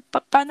 like,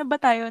 paano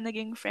ba tayo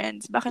naging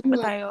friends? Bakit ba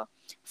Mhm. tayo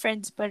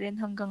friends pa rin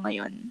hanggang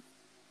ngayon?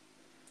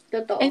 I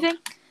Totoo.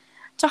 think,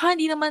 tsaka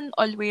hindi naman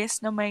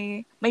always na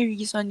may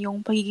reason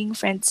yung pagiging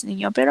friends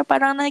ninyo. Pero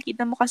parang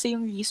nakikita mo kasi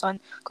yung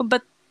reason kung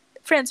ba't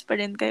friends pa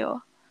rin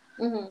kayo.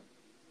 Mhm.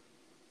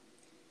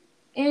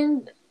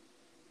 And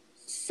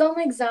some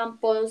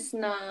examples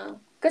na,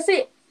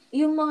 kasi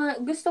yung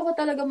mga, gusto ko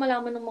talaga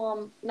malaman ng mga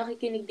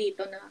nakikinig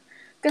dito na,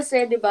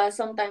 kasi 'di ba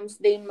sometimes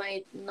they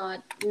might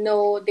not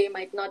know, they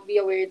might not be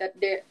aware that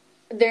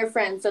their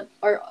friends that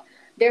are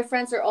their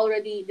friends are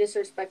already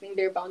disrespecting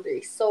their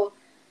boundaries. So,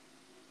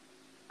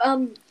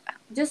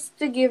 just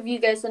to give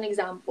you guys an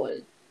example,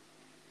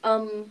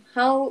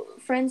 how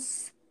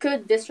friends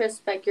could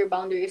disrespect your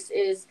boundaries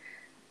is,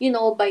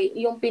 by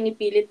yung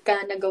pinipilit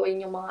ka na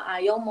gawin yung mga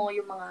ayaw mo,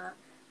 yung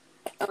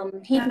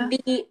Yeah.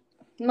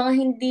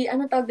 hindi,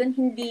 ano tawag doon,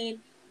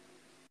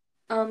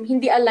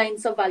 hindi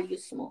aligned sa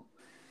values mo.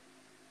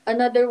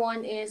 Another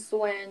one is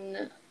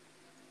when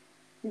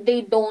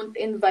they don't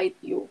invite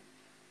you.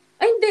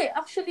 Ay, hindi.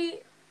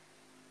 Actually,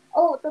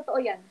 totoo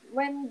yan.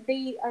 When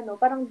they,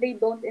 parang they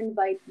don't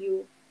invite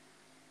you.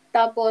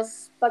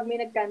 Tapos, pag may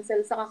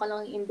nag-cancel, saka ka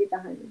lang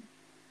iimbitahan.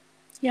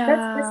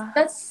 Yeah.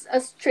 That's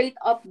a straight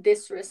up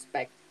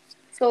disrespect.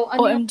 So,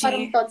 ano yung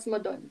parang OMG. thoughts mo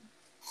doon?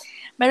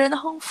 Meron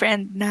akong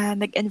friend na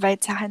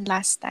nag-invite sa akin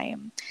last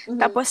time. Mhm.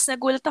 Tapos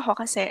nagulat ako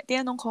kasi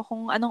tinanong ko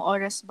kung anong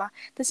oras ba.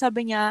 Tapos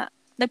sabi niya,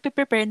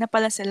 nagpe-prepare na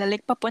pala sila.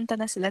 Like, papunta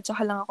na sila.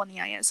 Tsaka lang ako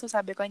niyaya. So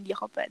sabi ko, hindi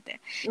ako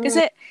pwede. Mhm.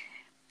 Kasi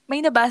may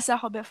nabasa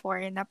ako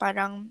before na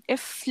parang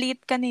if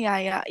late ka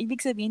niyaya, ibig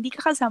sabihin, hindi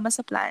ka kasama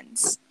sa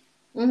plans.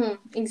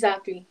 Mhm.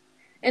 Exactly.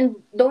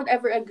 And don't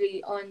ever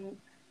agree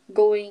on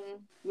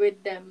going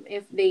with them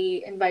if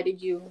they invited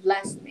you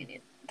last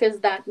minute.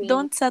 Because that means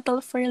Don't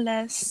settle for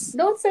less.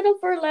 don't settle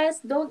for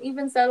less. Don't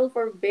even settle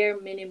for bare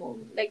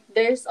minimum. Like,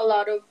 there's a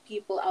lot of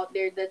people out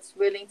there that's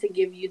willing to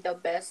give you the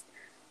best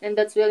and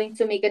that's willing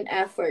to make an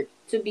effort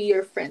to be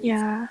your friends.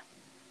 Yeah.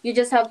 You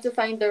just have to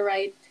find the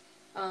right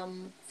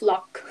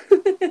flock.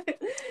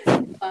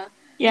 Diba?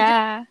 You just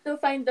Yeah. have to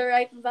find the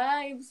right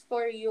vibes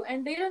for you,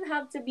 and they don't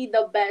have to be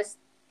the best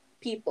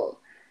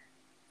people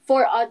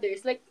for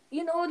others. Like,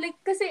 like,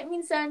 kasi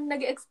minsan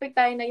nag-expect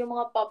tayo na yung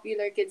mga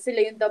popular kids,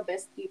 sila yung the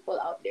best people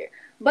out there.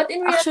 But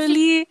in reality,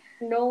 Actually,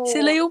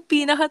 sila no. yung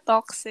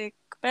pinaka-toxic.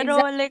 Pero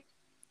Exactly.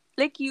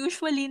 like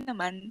usually,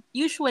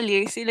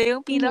 sila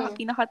yung Mm-hmm.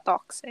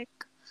 pinaka-toxic.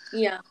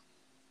 Yeah.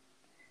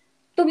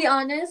 To be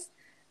honest,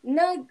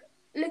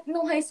 like,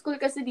 nung high school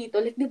kasi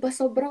dito, like, di ba,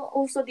 sobrang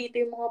uso dito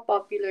yung mga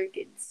popular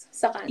kids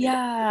sa Canada,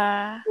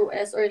 Yeah.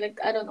 US, or like,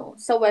 I don't know,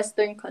 sa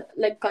western,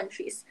 like,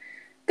 countries.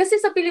 Kasi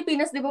sa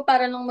Pilipinas, di ba,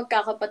 para lang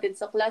magkakapatid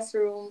sa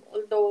classroom.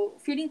 Although,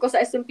 feeling ko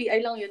sa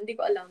SMPI lang yun, di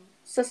ko alam.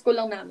 Sa school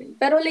lang namin.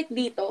 Pero like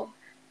dito,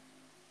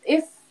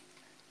 if,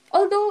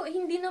 although,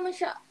 hindi naman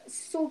siya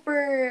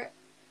super,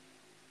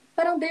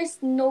 parang there's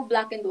no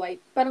black and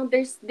white. Parang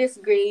there's this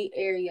gray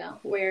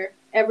area where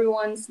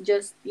everyone's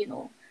just,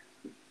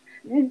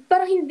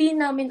 parang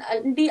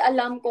hindi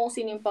alam kung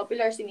sino yung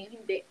popular, sino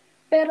yung hindi.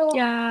 Pero,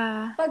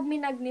 Yeah. pag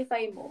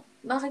minagnify mo,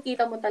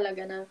 makikita mo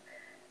talaga na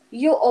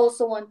you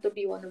also want to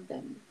be one of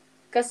them.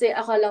 Kasi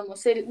akala mo,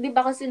 di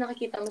ba kasi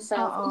nakikita mo sa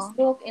Oo.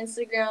 Facebook,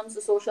 Instagram, sa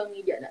social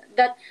media na,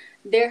 that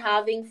they're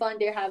having fun,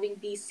 they're having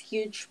these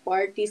huge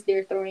parties,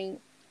 they're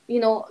throwing,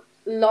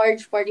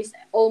 large parties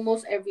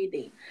almost every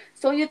day.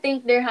 So you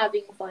think they're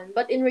having fun,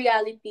 but in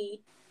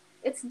reality,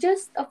 it's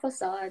just a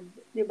facade,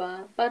 di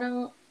ba?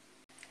 Parang,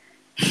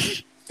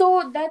 so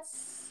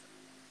that's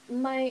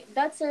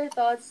our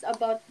thoughts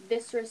about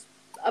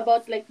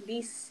about like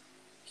this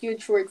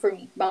huge word for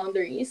me,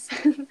 boundaries.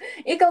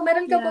 Ikaw,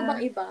 meron ka pa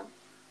bang Yeah. iba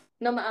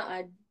na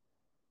maa-add?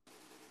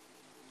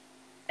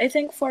 I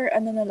think for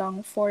ano na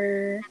lang,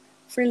 for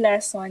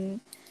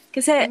lesson.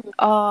 Kasi,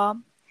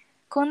 Mhm.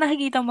 kung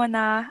nakikita mo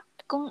na,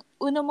 kung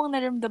una mong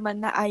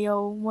naramdaman na ayaw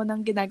mo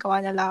ng ginagawa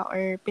nila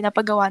or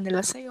pinapagawa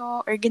nila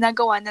sa'yo or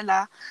ginagawa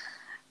nila,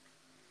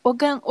 wag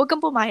kang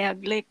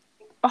pumayag. Like,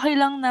 okay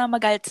lang na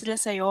magalit sila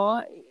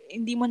sa'yo.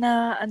 Hindi mo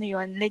na, ano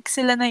yun, like,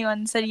 sila na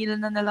yun, sarili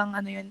na nalang,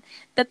 ano yun.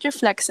 That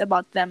reflects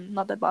about them,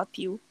 not about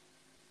you.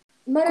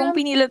 Kung Marami.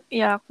 pinilit,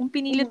 yeah, kung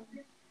pinilit,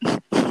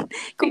 Mhm.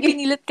 kung Sige.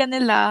 pinilit ka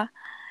nila,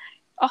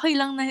 okay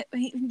lang na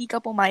hindi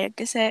ka pumayag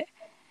kasi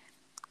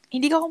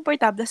hindi ka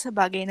komportable sa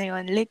bagay na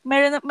yon. Like,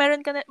 meron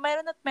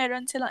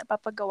silang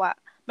ipapagawa.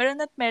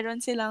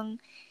 Meron silang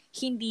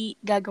hindi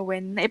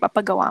gagawin na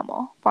ipapagawa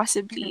mo,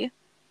 possibly.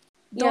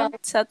 Yeah,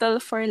 don't settle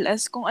for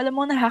less. Kung alam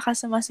mo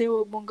nakakasama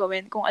sa'yo, huwag mong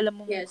gawin. Kung alam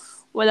mong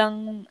yes.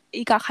 walang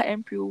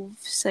ikaka-improve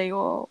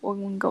sa'yo, huwag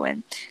mong gawin.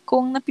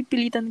 Kung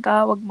napipilitan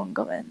ka, huwag mong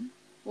gawin.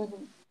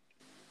 Mhm.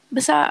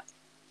 Basta,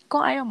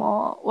 kung ayaw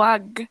mo,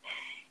 wag.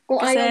 Kung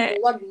ayaw mo,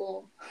 Kasi, wag mo.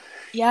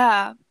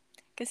 yeah.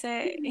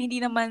 Kasi,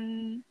 hindi naman,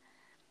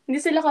 Hindi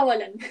sila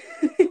kawalan.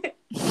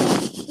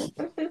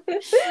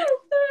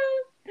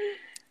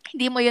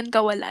 hindi mo yun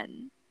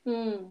kawalan.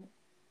 Hmm.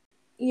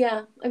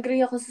 Yeah,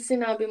 agree ako sa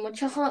sinabi mo.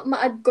 Tsaka,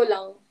 ma-add ko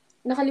lang.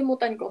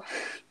 Nakalimutan ko.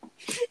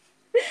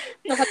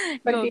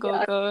 Nakalimutan ko Go, go,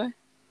 i-add. go.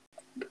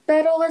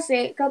 Pero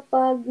kasi,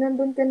 kapag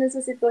nandun ka na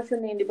sa sitwasyon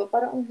na yun, di ba,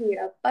 parang ang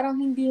hirap. Parang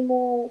hindi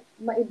mo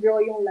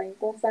ma-draw yung line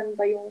kung saan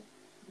ba yung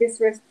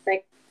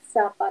disrespect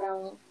sa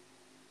parang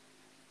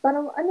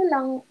ano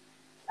lang,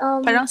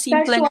 Parang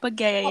simpleng casual, oo,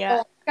 pagyayaya.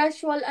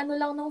 casual ano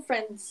lang ng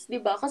friends, 'di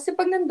ba? Kasi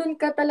pag nandun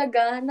ka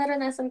talaga,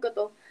 naranasan ko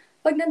 'to.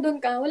 Pag nandun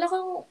ka, wala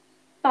kang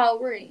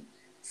power eh.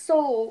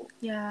 So,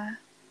 Yeah.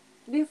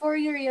 before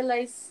you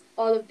realize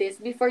all of this,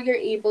 before you're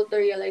able to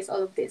realize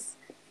all of this,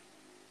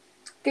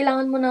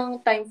 kailangan mo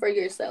ng time for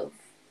yourself.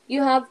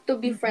 You have to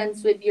be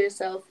friends Mm-mm. with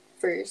yourself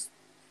first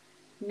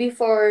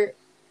before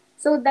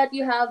so that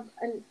you have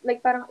an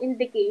like parang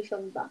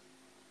indication ba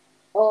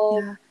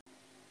of Yeah.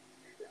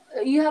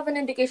 you have an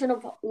indication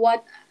of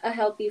what a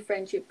healthy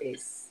friendship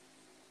is.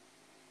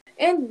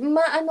 And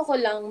maano ko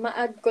lang,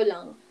 ma-add ko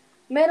lang,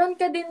 meron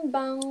ka din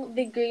bang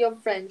degree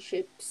of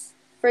friendships?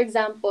 For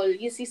example,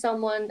 you see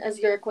someone as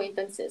your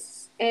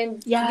acquaintances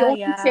and you Yeah, only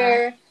yeah.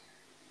 share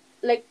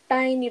like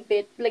tiny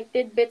bit, like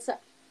tidbits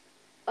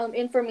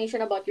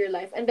information about your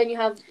life and then you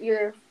have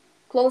your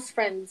close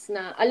friends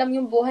na alam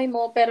yung buhay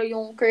mo pero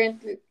yung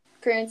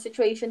current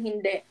situation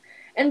hindi.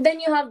 And then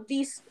you have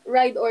these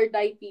ride or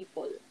die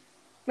people.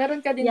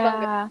 Meron ka din bang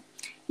Yeah.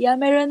 Yeah,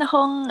 meron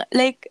akong,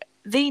 like,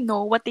 they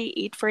know what they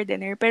ate for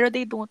dinner, pero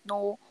they don't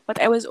know what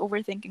I was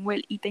overthinking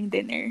while eating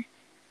dinner.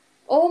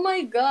 Oh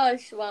my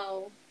gosh,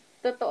 wow.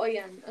 Totoo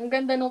yan. Ang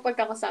ganda nung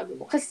pagkakasabi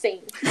mo. Kasi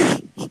same.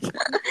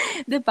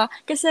 'Di ba?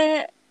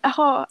 Kasi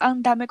ako,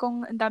 ang dami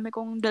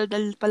kong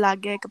daldal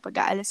palagi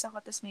kapag aalis ako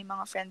tapos may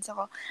mga friends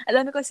ako.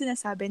 Alam ko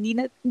sinasabi,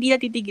 hindi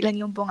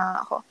natitigilan yung bunganga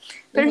ko.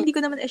 Pero Mhm, hindi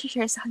ko naman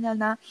i-share sa kanila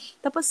na,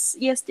 tapos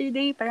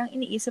yesterday, parang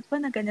iniisip ko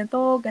na ganito,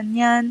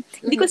 ganyan.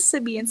 Hindi ko mhm,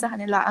 sasabihin sa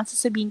kanila. Ang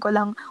sasabihin ko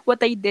lang what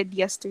I did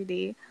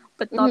yesterday,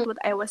 but mhm. not what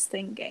I was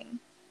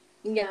thinking.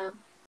 Yeah,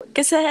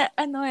 Kasi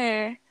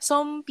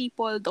some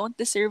people don't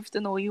deserve to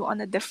know you on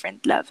a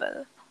different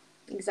level.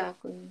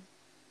 exactly.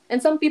 And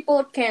some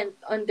people can't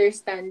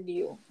understand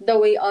you the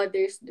way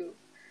others do.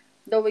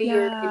 The way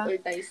your ride Yeah. or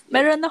dies do.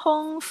 Meron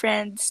akong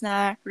friends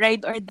na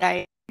ride or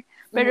die,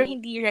 pero Mhm,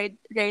 hindi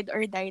ride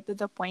or die to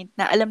the point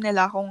na alam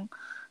nila kung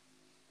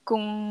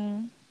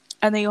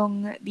ano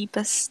yung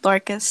deepest,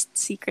 darkest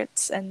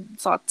secrets and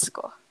thoughts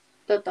ko.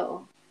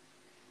 totoo.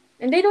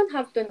 And they don't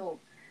have to know.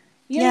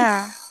 Yun,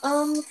 Yeah.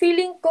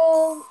 feeling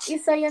ko,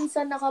 isa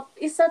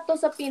to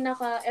sa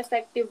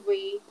pinaka-effective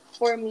way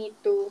for me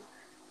to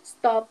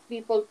stop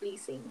people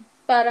pleasing.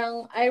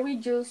 Parang, I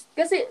reduced,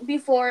 kasi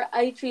before,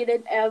 I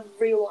treated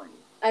everyone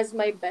as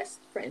my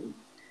best friend.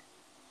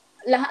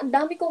 Ang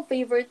dami kong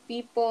favorite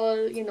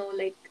people,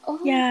 like,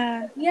 oh,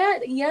 Yeah. yeah,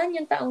 yan,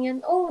 yung taong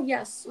yan, oh,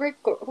 yes, we're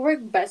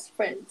best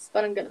friends.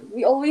 Parang ganun.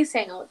 We always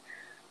hang out.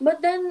 But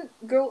then,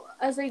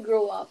 as I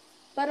grow up,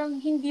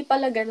 parang hindi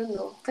pala ganun,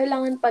 no?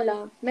 Kailangan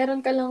pala, meron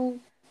ka lang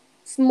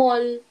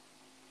small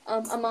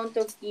amount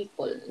of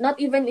people. Not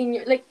even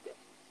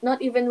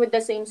not even with the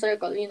same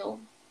circle.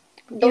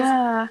 Those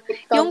Yeah. that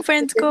Yung come with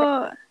friends different,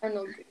 ko, friend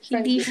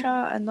hindi group. siya,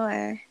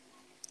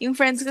 yung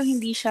friends ko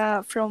hindi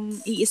siya from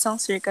iisang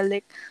circle.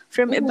 Like,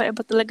 from Mhm.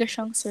 iba-iba talaga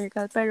siyang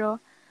circle.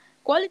 Pero,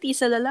 quality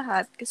sila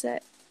lahat.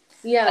 Kasi,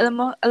 Yeah,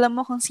 alam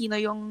mo kung sino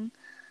yung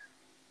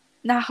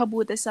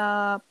nakakabuti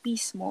sa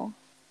peace mo.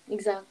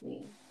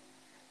 exactly.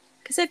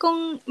 Kasi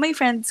kung may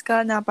friends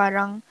ka na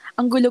parang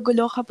ang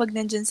gulo-gulo kapag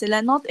nandyan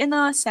sila, not in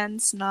a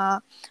sense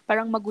na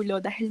parang magulo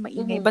dahil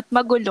maingay, Mhm. but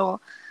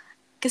magulo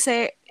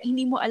kasi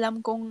hindi mo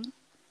alam kung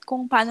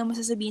paano mo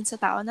sasabihin sa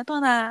tao na to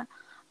na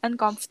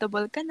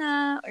uncomfortable ka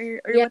na or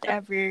Yeah,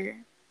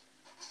 whatever.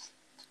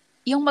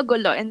 Yung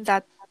magulo in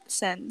that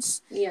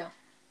sense. yeah.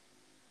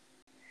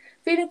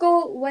 Feeling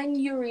ko when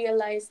you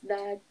realize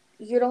that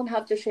you don't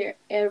have to share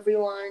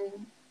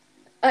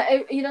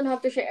you don't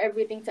have to share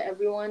everything to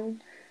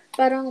everyone,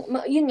 parang,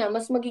 yun nga,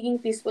 mas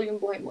magiging peaceful yung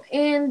buhay mo.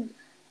 And,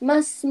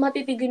 mas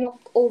matitigin yung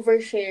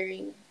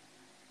oversharing.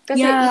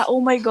 Kasi, Yeah,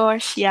 oh my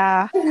gosh,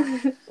 yeah.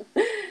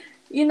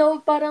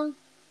 parang,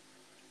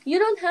 you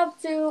don't have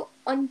to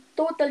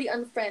totally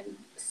unfriend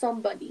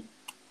somebody.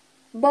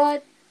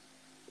 But,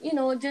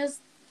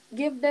 just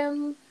give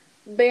them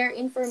bare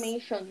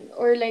information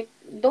or like,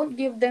 don't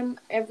give them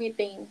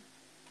everything.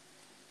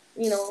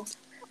 You know,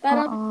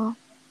 parang, Oo.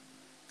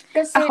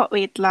 kasi, Ako,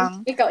 wait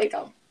lang.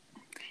 ikaw.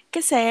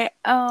 Kasi,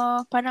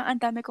 parang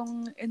ang dami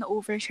kong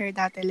ino-overshare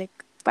dati. Like,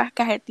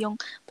 kahit yung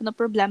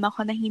problema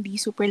ko na hindi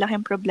super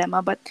laking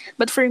problema. But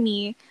for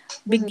me,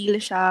 big Mhm. deal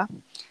siya.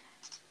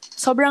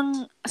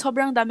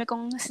 sobrang dami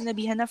kong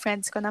sinabihan na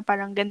friends ko na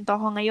parang ganito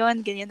ako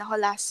ngayon, ganyan ako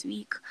last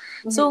week.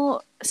 Mhm.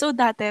 So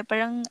dati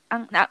parang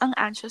ang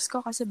anxious ko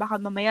kasi baka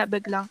mamaya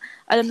biglang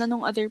alam na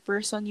nung other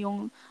person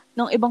yung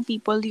nung ibang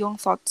people yung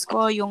thoughts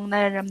ko, yung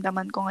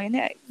nararamdaman ko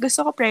ngayon.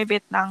 Gusto ko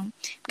private lang.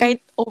 Mhm. Kahit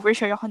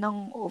overshare ako ng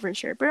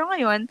overshare. Pero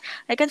ngayon,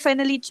 I can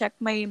finally check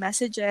my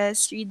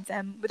messages, read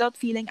them without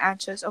feeling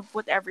anxious of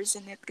whatever's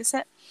in it.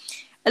 Kasi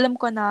alam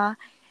ko na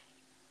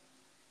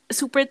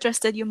super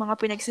trusted yung mga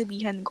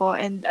pinagsabihan ko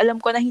and alam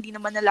ko na hindi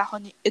naman nila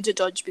ako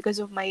i-judge because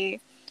of my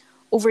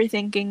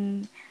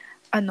overthinking,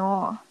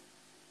 ano,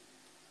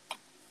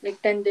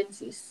 Like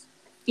tendencies.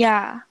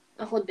 yeah.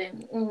 Ako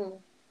din. Mhm.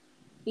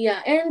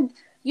 Yeah, and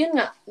yun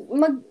nga,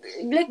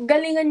 like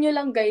galingan nyo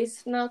lang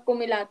guys na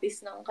kumilatis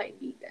ng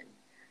kaibigan.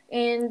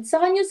 And sa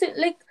kanyo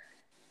like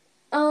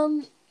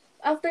um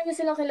after nyo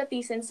silang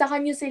kilatisin, sa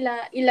kanyo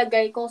sila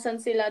ilagay kung saan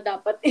sila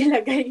dapat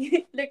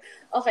ilagay. Like,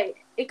 okay,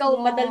 ikaw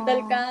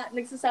madaldal No. ka,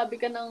 nagsasabi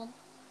ka ng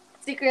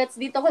secrets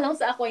dito ko lang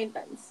sa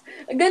acquaintance.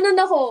 Ganun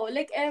ako.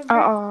 Like, every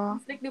Oo.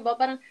 like, di ba,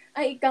 parang,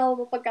 ay, ikaw,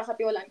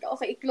 mapagkakatiwalaan ka.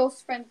 Okay,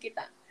 close friend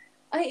kita.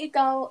 Ay,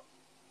 ikaw,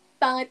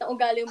 pangit ang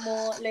ugali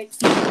mo, like,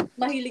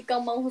 mahilig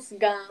kang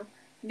manghusga.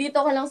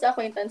 Dito ka lang sa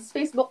acquaintance.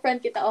 Facebook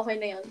friend kita, okay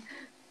na yun.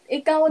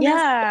 Ikaw na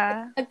Yeah.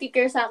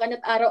 nagkikare sa akin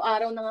at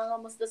araw-araw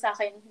nangangamusta sa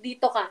akin,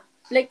 dito ka.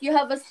 Like, you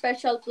have a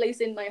special place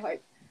in my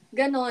heart.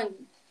 Ganon.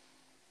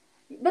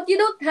 But you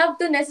don't have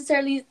to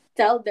necessarily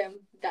tell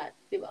them that,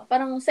 di ba?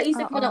 Parang sa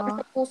isip mo lang, Oo.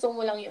 sa puso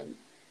mo lang yun.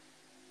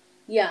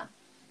 Yeah.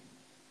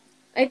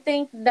 I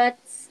think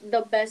that's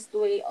the best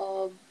way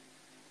of,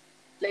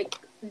 like,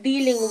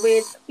 dealing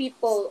with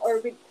people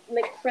or with,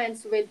 like,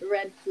 friends with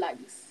red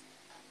flags.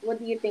 What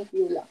do you think,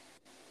 Yula?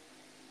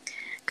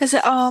 Kasi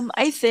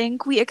I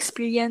think we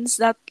experience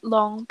that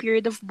long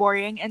period of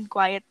boring and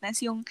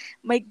quietness, yung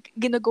may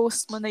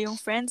ginaghost mo na yung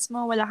friends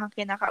mo, wala kang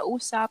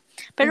kinakausap,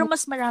 pero Mhm.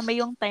 mas marami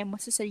yung time mo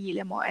sa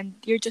sarili mo and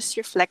you're just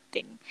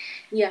reflecting.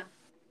 Yeah.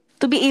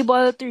 To be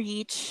able to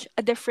reach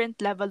a different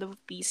level of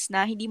peace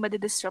na hindi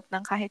madidisrupt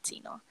ng kahit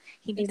sino.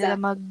 Hindi nila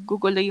Exactly.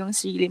 maggugulo yung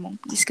sarili mong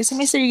peace. Kasi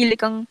may sarili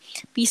kang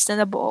peace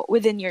na nabuo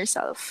within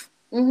yourself.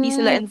 Hindi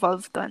sila Mm-hmm.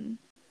 involved dun.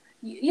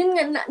 Yun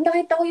nga,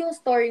 nakita ko yung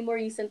story mo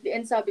recently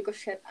and sabi ko,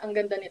 shit, ang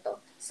ganda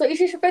nito. So,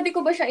 pwede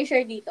ko ba siyang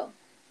i-share dito?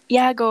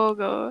 Yeah, go,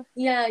 go.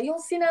 Yeah,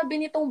 yung sinabi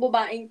nitong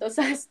babaeng to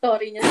sa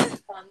story niya sa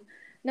spam,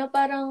 na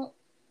parang,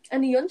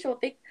 ano yun,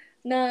 Shotik?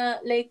 Na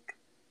like,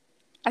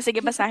 Ah,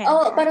 sige, basahin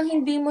ko. parang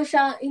hindi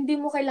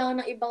mo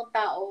kailangan ng ibang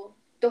tao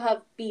to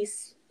have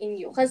peace in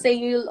you. Kasi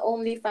you'll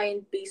only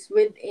find peace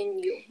within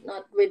you,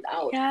 not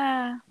without.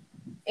 Yeah.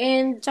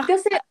 And, Tsaka,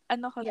 kasi,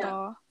 ano ko yeah, to,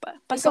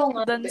 ikaw pasok to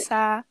nga, dun be.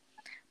 sa,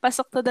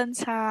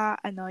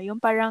 yung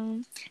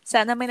parang,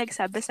 sana may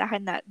nagsabi sa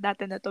akin na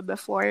dati na to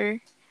before.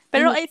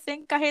 Pero Mm-hmm. I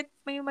think kahit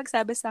may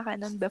magsabi sa akin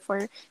nun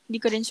before, hindi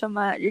ko rin siya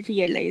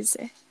ma-realize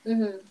eh.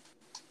 Mm-hmm.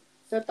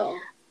 Totoo.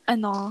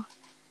 Ano,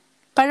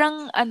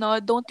 parang,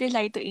 don't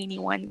rely to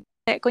anyone.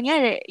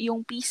 Kunyari,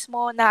 yung peace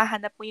mo,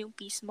 nahahanap mo yung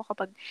peace mo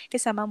kapag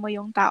kasama mo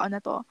yung tao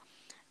na to.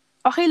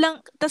 Okay lang,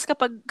 tapos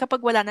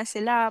kapag wala na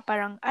sila,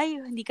 parang, ay,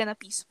 hindi ka na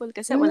peaceful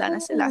kasi wala na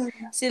sila.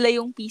 Mm-hmm. Sila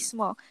yung peace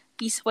mo.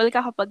 Peaceful ka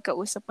kapag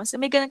kausap mo. So,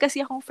 may ganun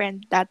kasi akong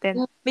friend dati.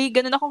 May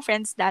ganun akong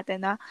friends dati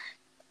na,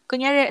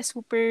 kunyari,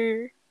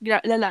 super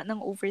lala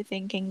ng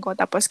overthinking ko.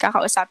 Tapos,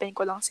 kakausapin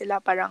ko lang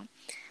sila, parang,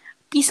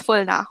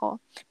 peaceful na ako.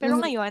 Pero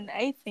Mm-hmm. ngayon,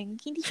 I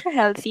think, hindi siya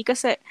healthy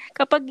kasi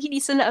kapag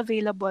hindi sila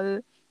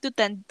available to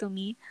tend to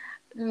me,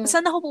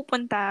 saan ako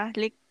pupunta?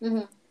 Like,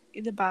 Mm-hmm.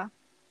 'di ba?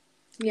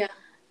 Yeah.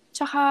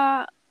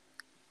 Tsaka,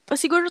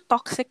 siguro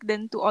toxic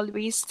din to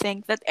always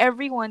think that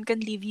everyone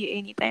can leave you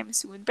anytime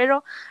soon.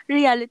 Pero,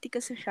 reality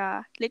kasi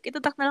siya. Like,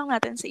 itatak na lang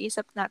natin sa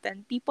isip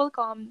natin. People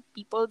come,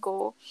 people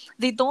go.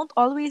 They don't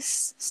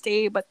always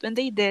stay, but when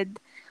they did,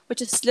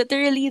 which is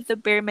literally the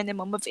bare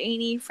minimum of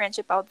any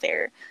friendship out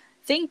there,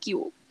 thank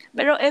you.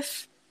 Pero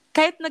if,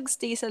 kahit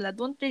nagstay sila,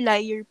 don't rely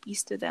your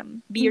peace to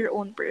them. Be your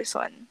own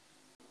person.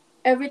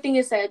 Everything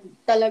you said,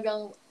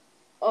 talagang,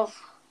 oh,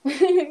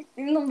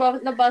 nung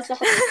nabasa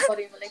ko yung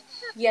story mo, like,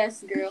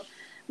 yes, girl.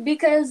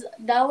 Because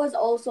that was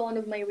also one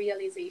of my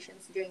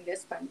realizations during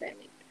this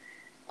pandemic.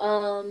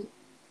 Um,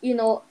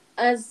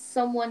 as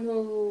someone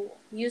who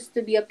used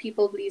to be a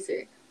people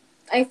pleaser,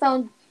 I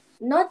found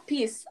not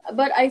peace,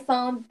 but I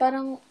found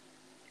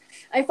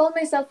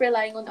myself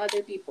relying on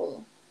other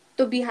people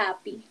to be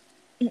happy,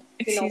 you know.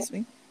 Excuse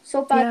me.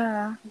 So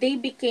Yeah. they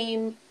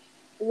became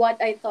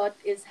what I thought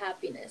is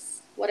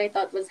happiness, what I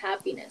thought was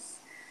happiness.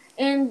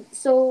 And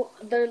so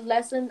the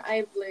lesson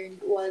I've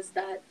learned was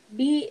that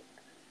be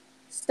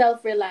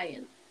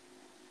self-reliant.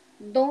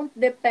 Don't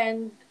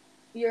depend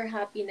your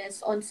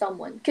happiness on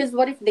someone. Because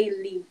what if they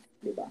leave,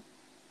 diba?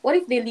 What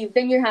if they leave?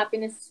 Then your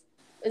happiness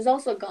is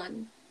also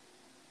gone,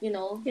 you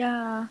know?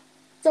 Yeah.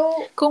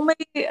 So, Kung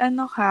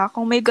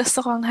may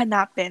gusto kang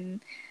hanapin,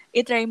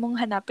 itry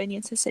mong hanapin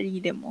yun sa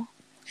sarili mo.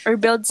 Or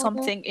build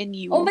something in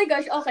oh you. my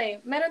gosh, okay.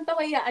 Meron pa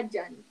kaya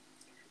dyan.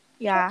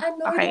 Kung Yeah,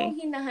 ano yung okay.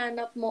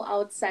 hinahanap mo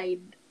outside,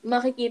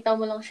 makikita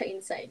mo lang siya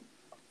inside.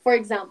 For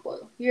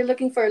example, you're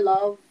looking for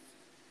love,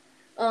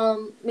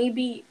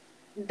 maybe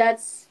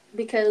that's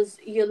because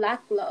you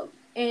lack love.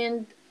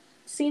 And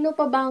sino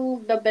pa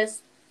bang the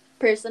best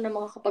person na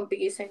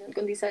makakapagbigay sa'yo nun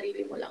kundi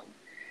sarili mo lang.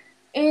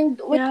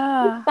 And when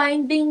you're Yeah.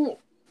 finding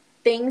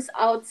things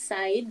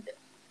outside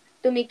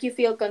to make you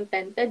feel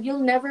contented,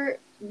 you'll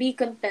never be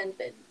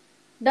contented.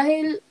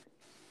 Dahil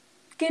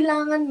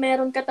kailangan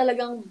meron ka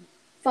talagang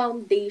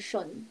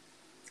foundation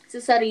sa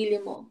sarili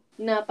mo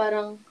na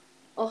parang,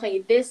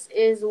 okay, this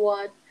is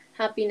what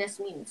happiness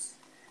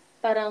means.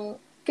 Parang,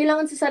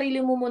 kailangan sa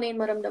sarili mo muna yung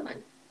maramdaman.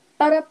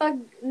 Para pag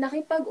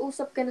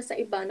nakipag-usap ka na sa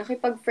iba,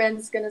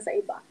 nakipag-friends ka na sa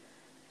iba,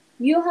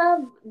 you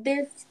have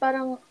this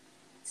parang,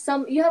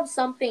 you have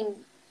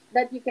something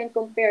that you can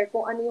compare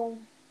kung ano yung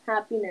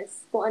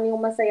happiness, kung ano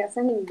yung masaya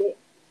sa hindi.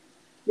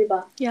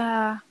 Diba?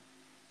 Yeah.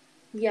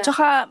 Yeah.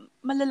 Tsaka,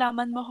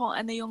 malalaman mo kung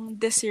ano yung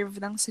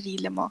deserve ng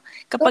sarili mo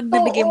kapag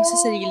nabigay mo sa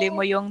sarili mo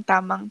Totoo! yung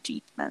tamang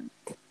treatment.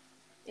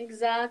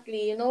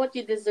 Exactly. You know what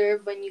you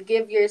deserve when you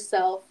give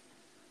yourself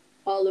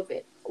all of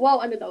it.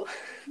 Wow, ano daw?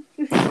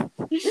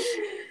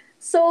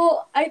 So,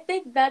 I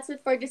think that's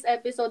it for this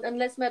episode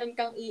unless meron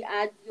kang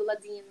i-add, Eula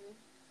Dyn.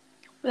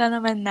 Wala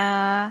naman na.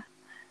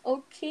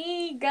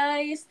 Okay,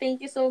 guys. Thank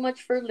you so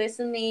much for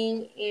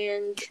listening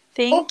and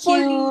Thank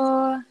you.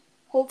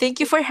 hopefully, Thank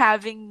you for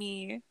having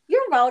me.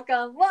 you're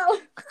welcome. Wow.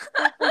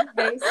 Hopefully,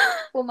 guys,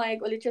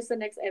 pumayag ulit siya sa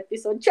next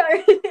episode. Char!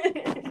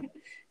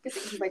 Kasi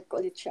invite ko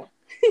ulit siya.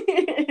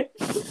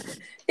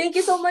 Thank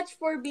you so much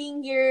for being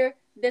here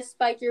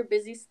despite your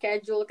busy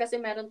schedule kasi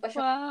meron pa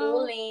siyang Wow.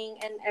 schooling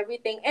and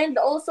everything. And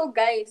also,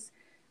 guys,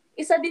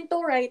 isa din to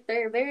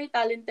writer. Very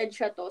talented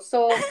siya to.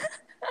 So,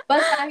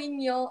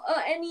 basahin nyo.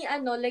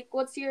 Like,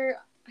 what's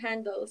your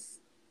handles?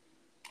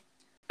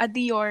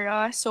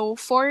 Adiora. So,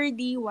 for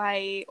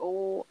Dyora,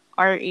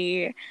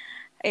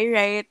 I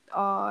write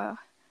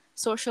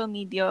social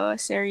media,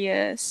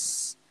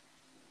 series,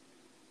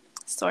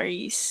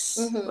 stories,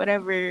 Mm-hmm.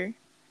 whatever.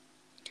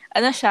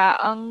 Ano siya,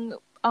 ang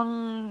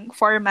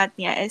format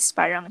niya is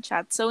parang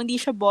chat. So, hindi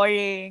siya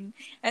boring.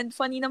 And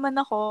funny naman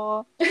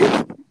ako.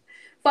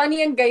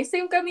 Funny yan, guys.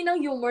 Same kami ng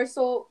humor.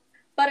 So,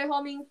 pareho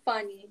kaming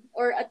funny.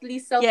 Or at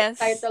least Yes.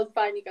 self-entitled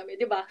funny kami.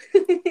 Di ba?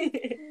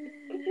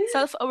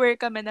 Self-aware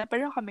kami na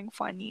pero kaming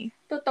funny.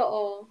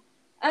 Totoo.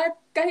 At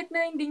kahit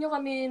na hindi nyo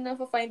kami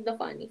na-find na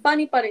funny,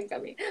 funny pa rin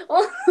kami.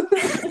 Oh.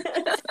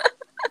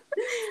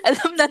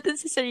 Alam natin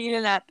sa sarili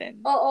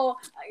natin. Oo.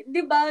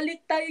 Di ba,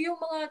 like tayo yung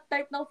mga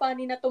type ng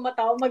funny na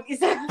tumatawa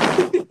mag-isa.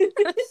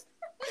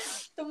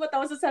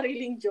 Tumatawa sa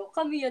sariling joke.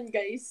 Kami yan,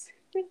 guys.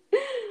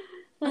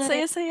 Ang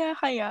saya-saya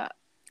kaya.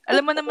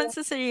 Alam mo naman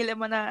sa sarili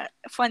mo na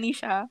funny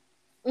siya.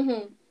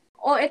 Mm-hmm.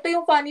 Oh, ito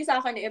yung funny sa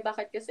akin eh.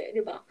 Bakit kasi,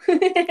 di ba?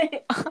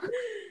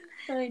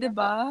 Di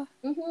ba?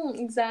 Mm-hmm,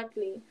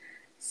 exactly.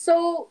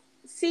 So,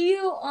 see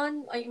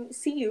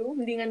you.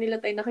 Hindi nga nila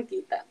tayo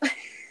nakakita.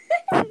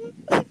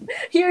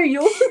 Hear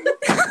you.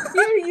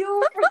 Hear you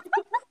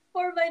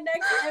for my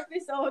next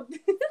episode.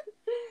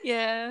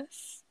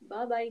 Yes.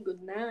 Bye-bye.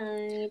 Good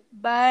night.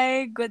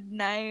 Bye. Good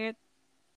night.